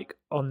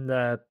on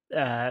the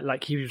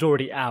he was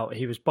already out.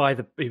 He was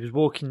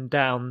walking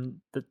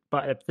down the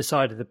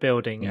side of the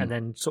building and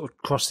then sort of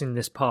crossing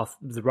this path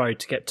of the road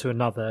to get to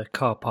another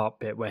car park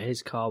bit where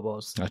his car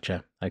was.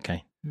 Gotcha.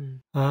 Okay.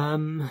 I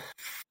mean,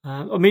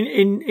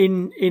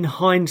 in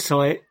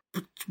hindsight,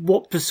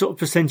 what sort of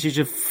percentage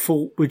of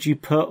fault would you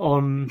put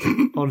on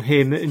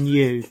him and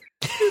you?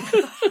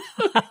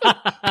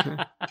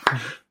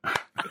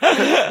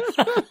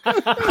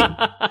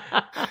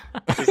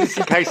 Is this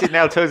in case it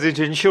now turns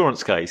into an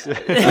insurance case?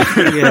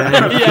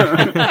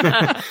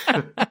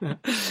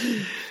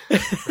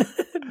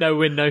 No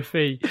win, no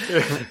fee.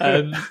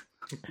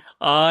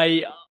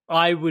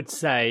 I would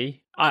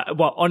say,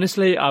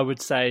 honestly, I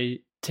would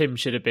say Tim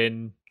should have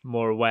been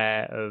more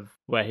aware of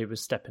where he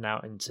was stepping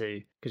out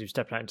into, because he was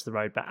stepping out into the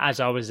road. But as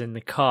I was in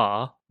the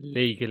car,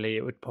 legally,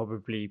 it would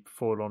probably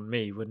fall on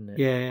me, wouldn't it?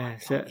 Yeah.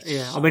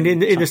 I mean,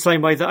 in the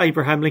same way that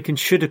Abraham Lincoln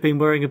should have been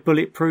wearing a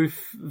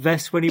bulletproof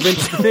vest when he went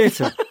to the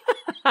theatre.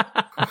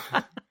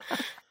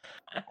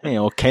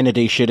 Or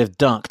Kennedy should have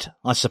ducked,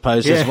 I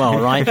suppose, as well,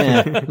 right?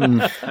 Yeah.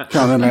 Come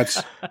on, then,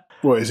 lads.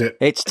 What is it?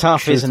 It's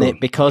tough, isn't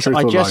it? Because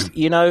I just,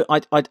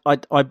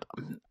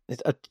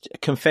 a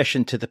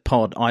confession to the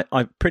pod,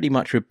 I pretty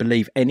much would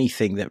believe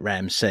anything that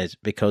Ram says,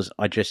 because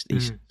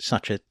he's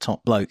such a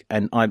top bloke,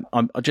 and I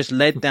just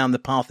led down the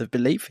path of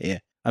belief here.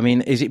 I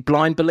mean, is it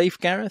blind belief,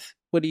 Gareth?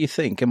 What do you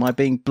think? Am I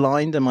being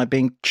blind? Am I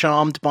being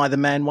charmed by the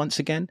man once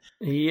again?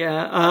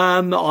 Yeah,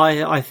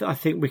 I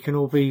think we can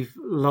all be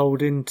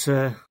lulled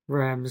into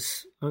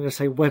Ram's, I'm going to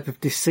say, web of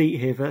deceit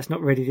here, but that's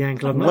not really the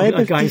angle I'm going for.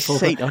 Web of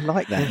deceit, I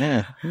like that,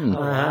 yeah.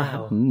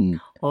 Wow.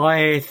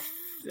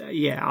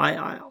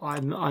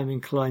 I'm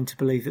inclined to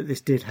believe that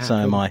this did happen. So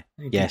am I.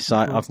 Yes,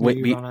 I've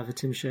run over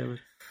Tim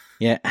Sherwood.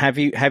 Yeah, have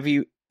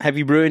you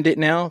ruined it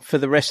now for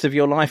the rest of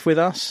your life with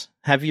us?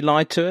 Have you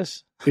lied to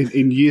us?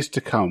 In years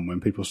to come, when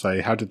people say,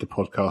 how did the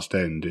podcast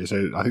end?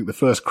 I think the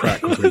first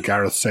crack was when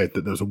Gareth said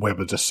that there was a web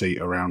of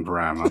deceit around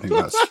Ram. I think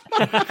that's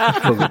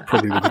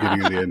probably the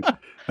beginning of the end.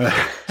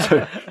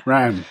 So,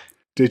 Ram,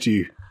 did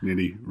you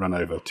nearly run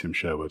over Tim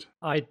Sherwood?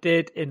 I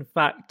did, in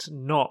fact,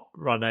 not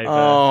run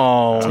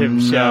over Tim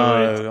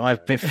Sherwood. I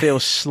feel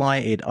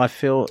slighted. I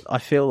feel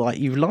like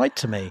you've lied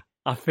to me.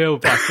 I feel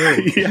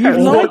you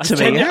lied to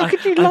me. How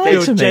could you lie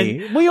to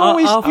me? You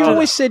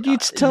always said you'd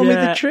tell me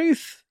the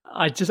truth.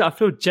 I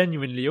feel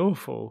genuinely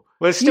awful.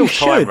 Well, it's still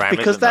time, Ram,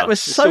 because that was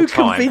so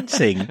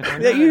convincing.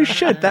 You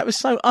should. That was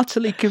so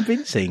utterly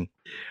convincing.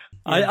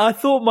 I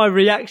thought my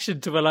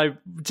reaction to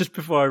just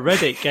before I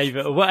read it gave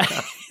it away.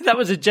 That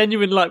was a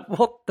genuine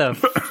what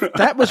the?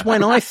 That was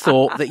when I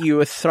thought that you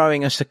were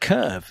throwing us a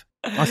curve.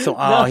 I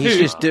thought, he's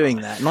just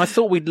doing that. And I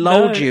thought we'd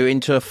lulled you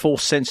into a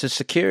false sense of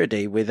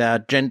security with our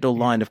gentle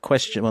line of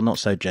question. Well, not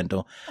so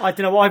gentle. I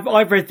don't know.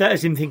 I read that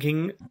as him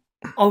thinking,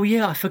 oh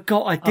yeah, I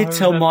forgot. I did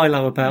tell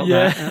Milo about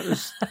that.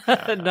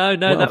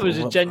 That was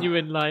a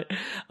genuine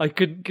I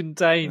couldn't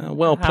contain.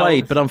 Well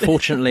played, but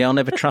unfortunately, I'll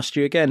never trust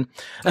you again.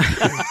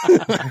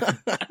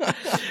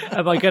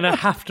 Am I going to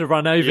have to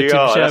run over Tim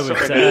Sherwood?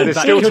 There's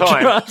still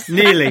time.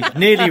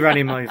 Nearly run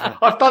him over.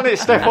 I've done it,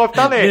 Steph. I've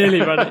done it.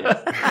 Nearly run it.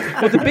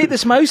 Well, the bit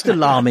that's most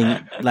alarming,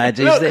 lads,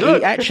 is that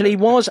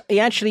he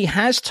actually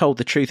has told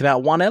the truth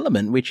about one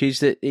element, which is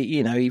that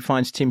he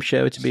finds Tim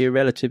Sherwood to be a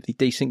relatively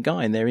decent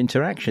guy in their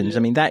interactions. I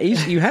mean, that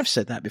is, you have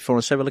said that before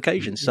on several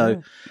occasions.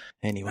 So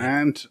anyway,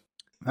 and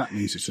that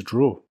means it's a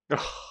draw.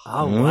 Oh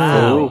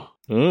wow.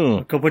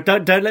 Oh, God, well,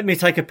 don't let me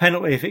take a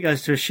penalty if it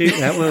goes to a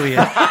shootout, will you?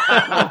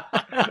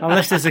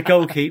 Unless there's a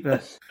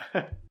goalkeeper.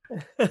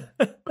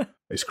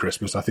 It's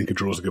Christmas. I think a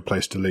draw's a good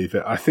place to leave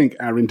it. I think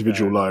our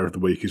individual liar of the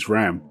week is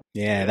Ram.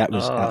 Yeah, that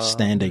was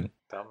outstanding.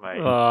 mate.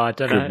 Oh, I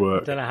don't Good know.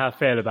 work. I don't know how I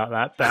feel about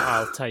that, but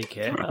I'll take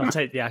it. I'll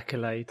take the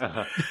accolade.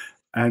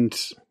 And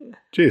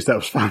geez, that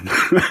was fun.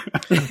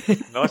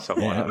 Nice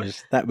one, Yeah, Milo.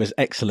 that was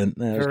excellent.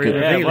 That was Very good.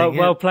 revealing, Yeah,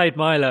 well played,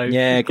 Milo.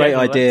 Yeah, Get great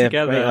all that idea.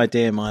 together. Great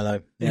idea,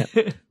 Milo. Yeah,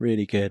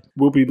 really good.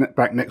 We'll be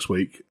back next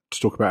week to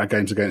talk about our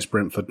games against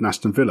Brentford and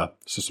Aston Villa.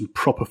 So some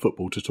proper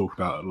football to talk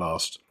about at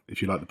last.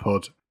 If you like the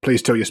pod,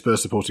 please tell your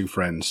Spurs supporting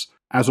friends.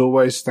 As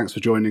always, thanks for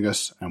joining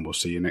us, and we'll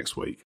see you next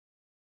week.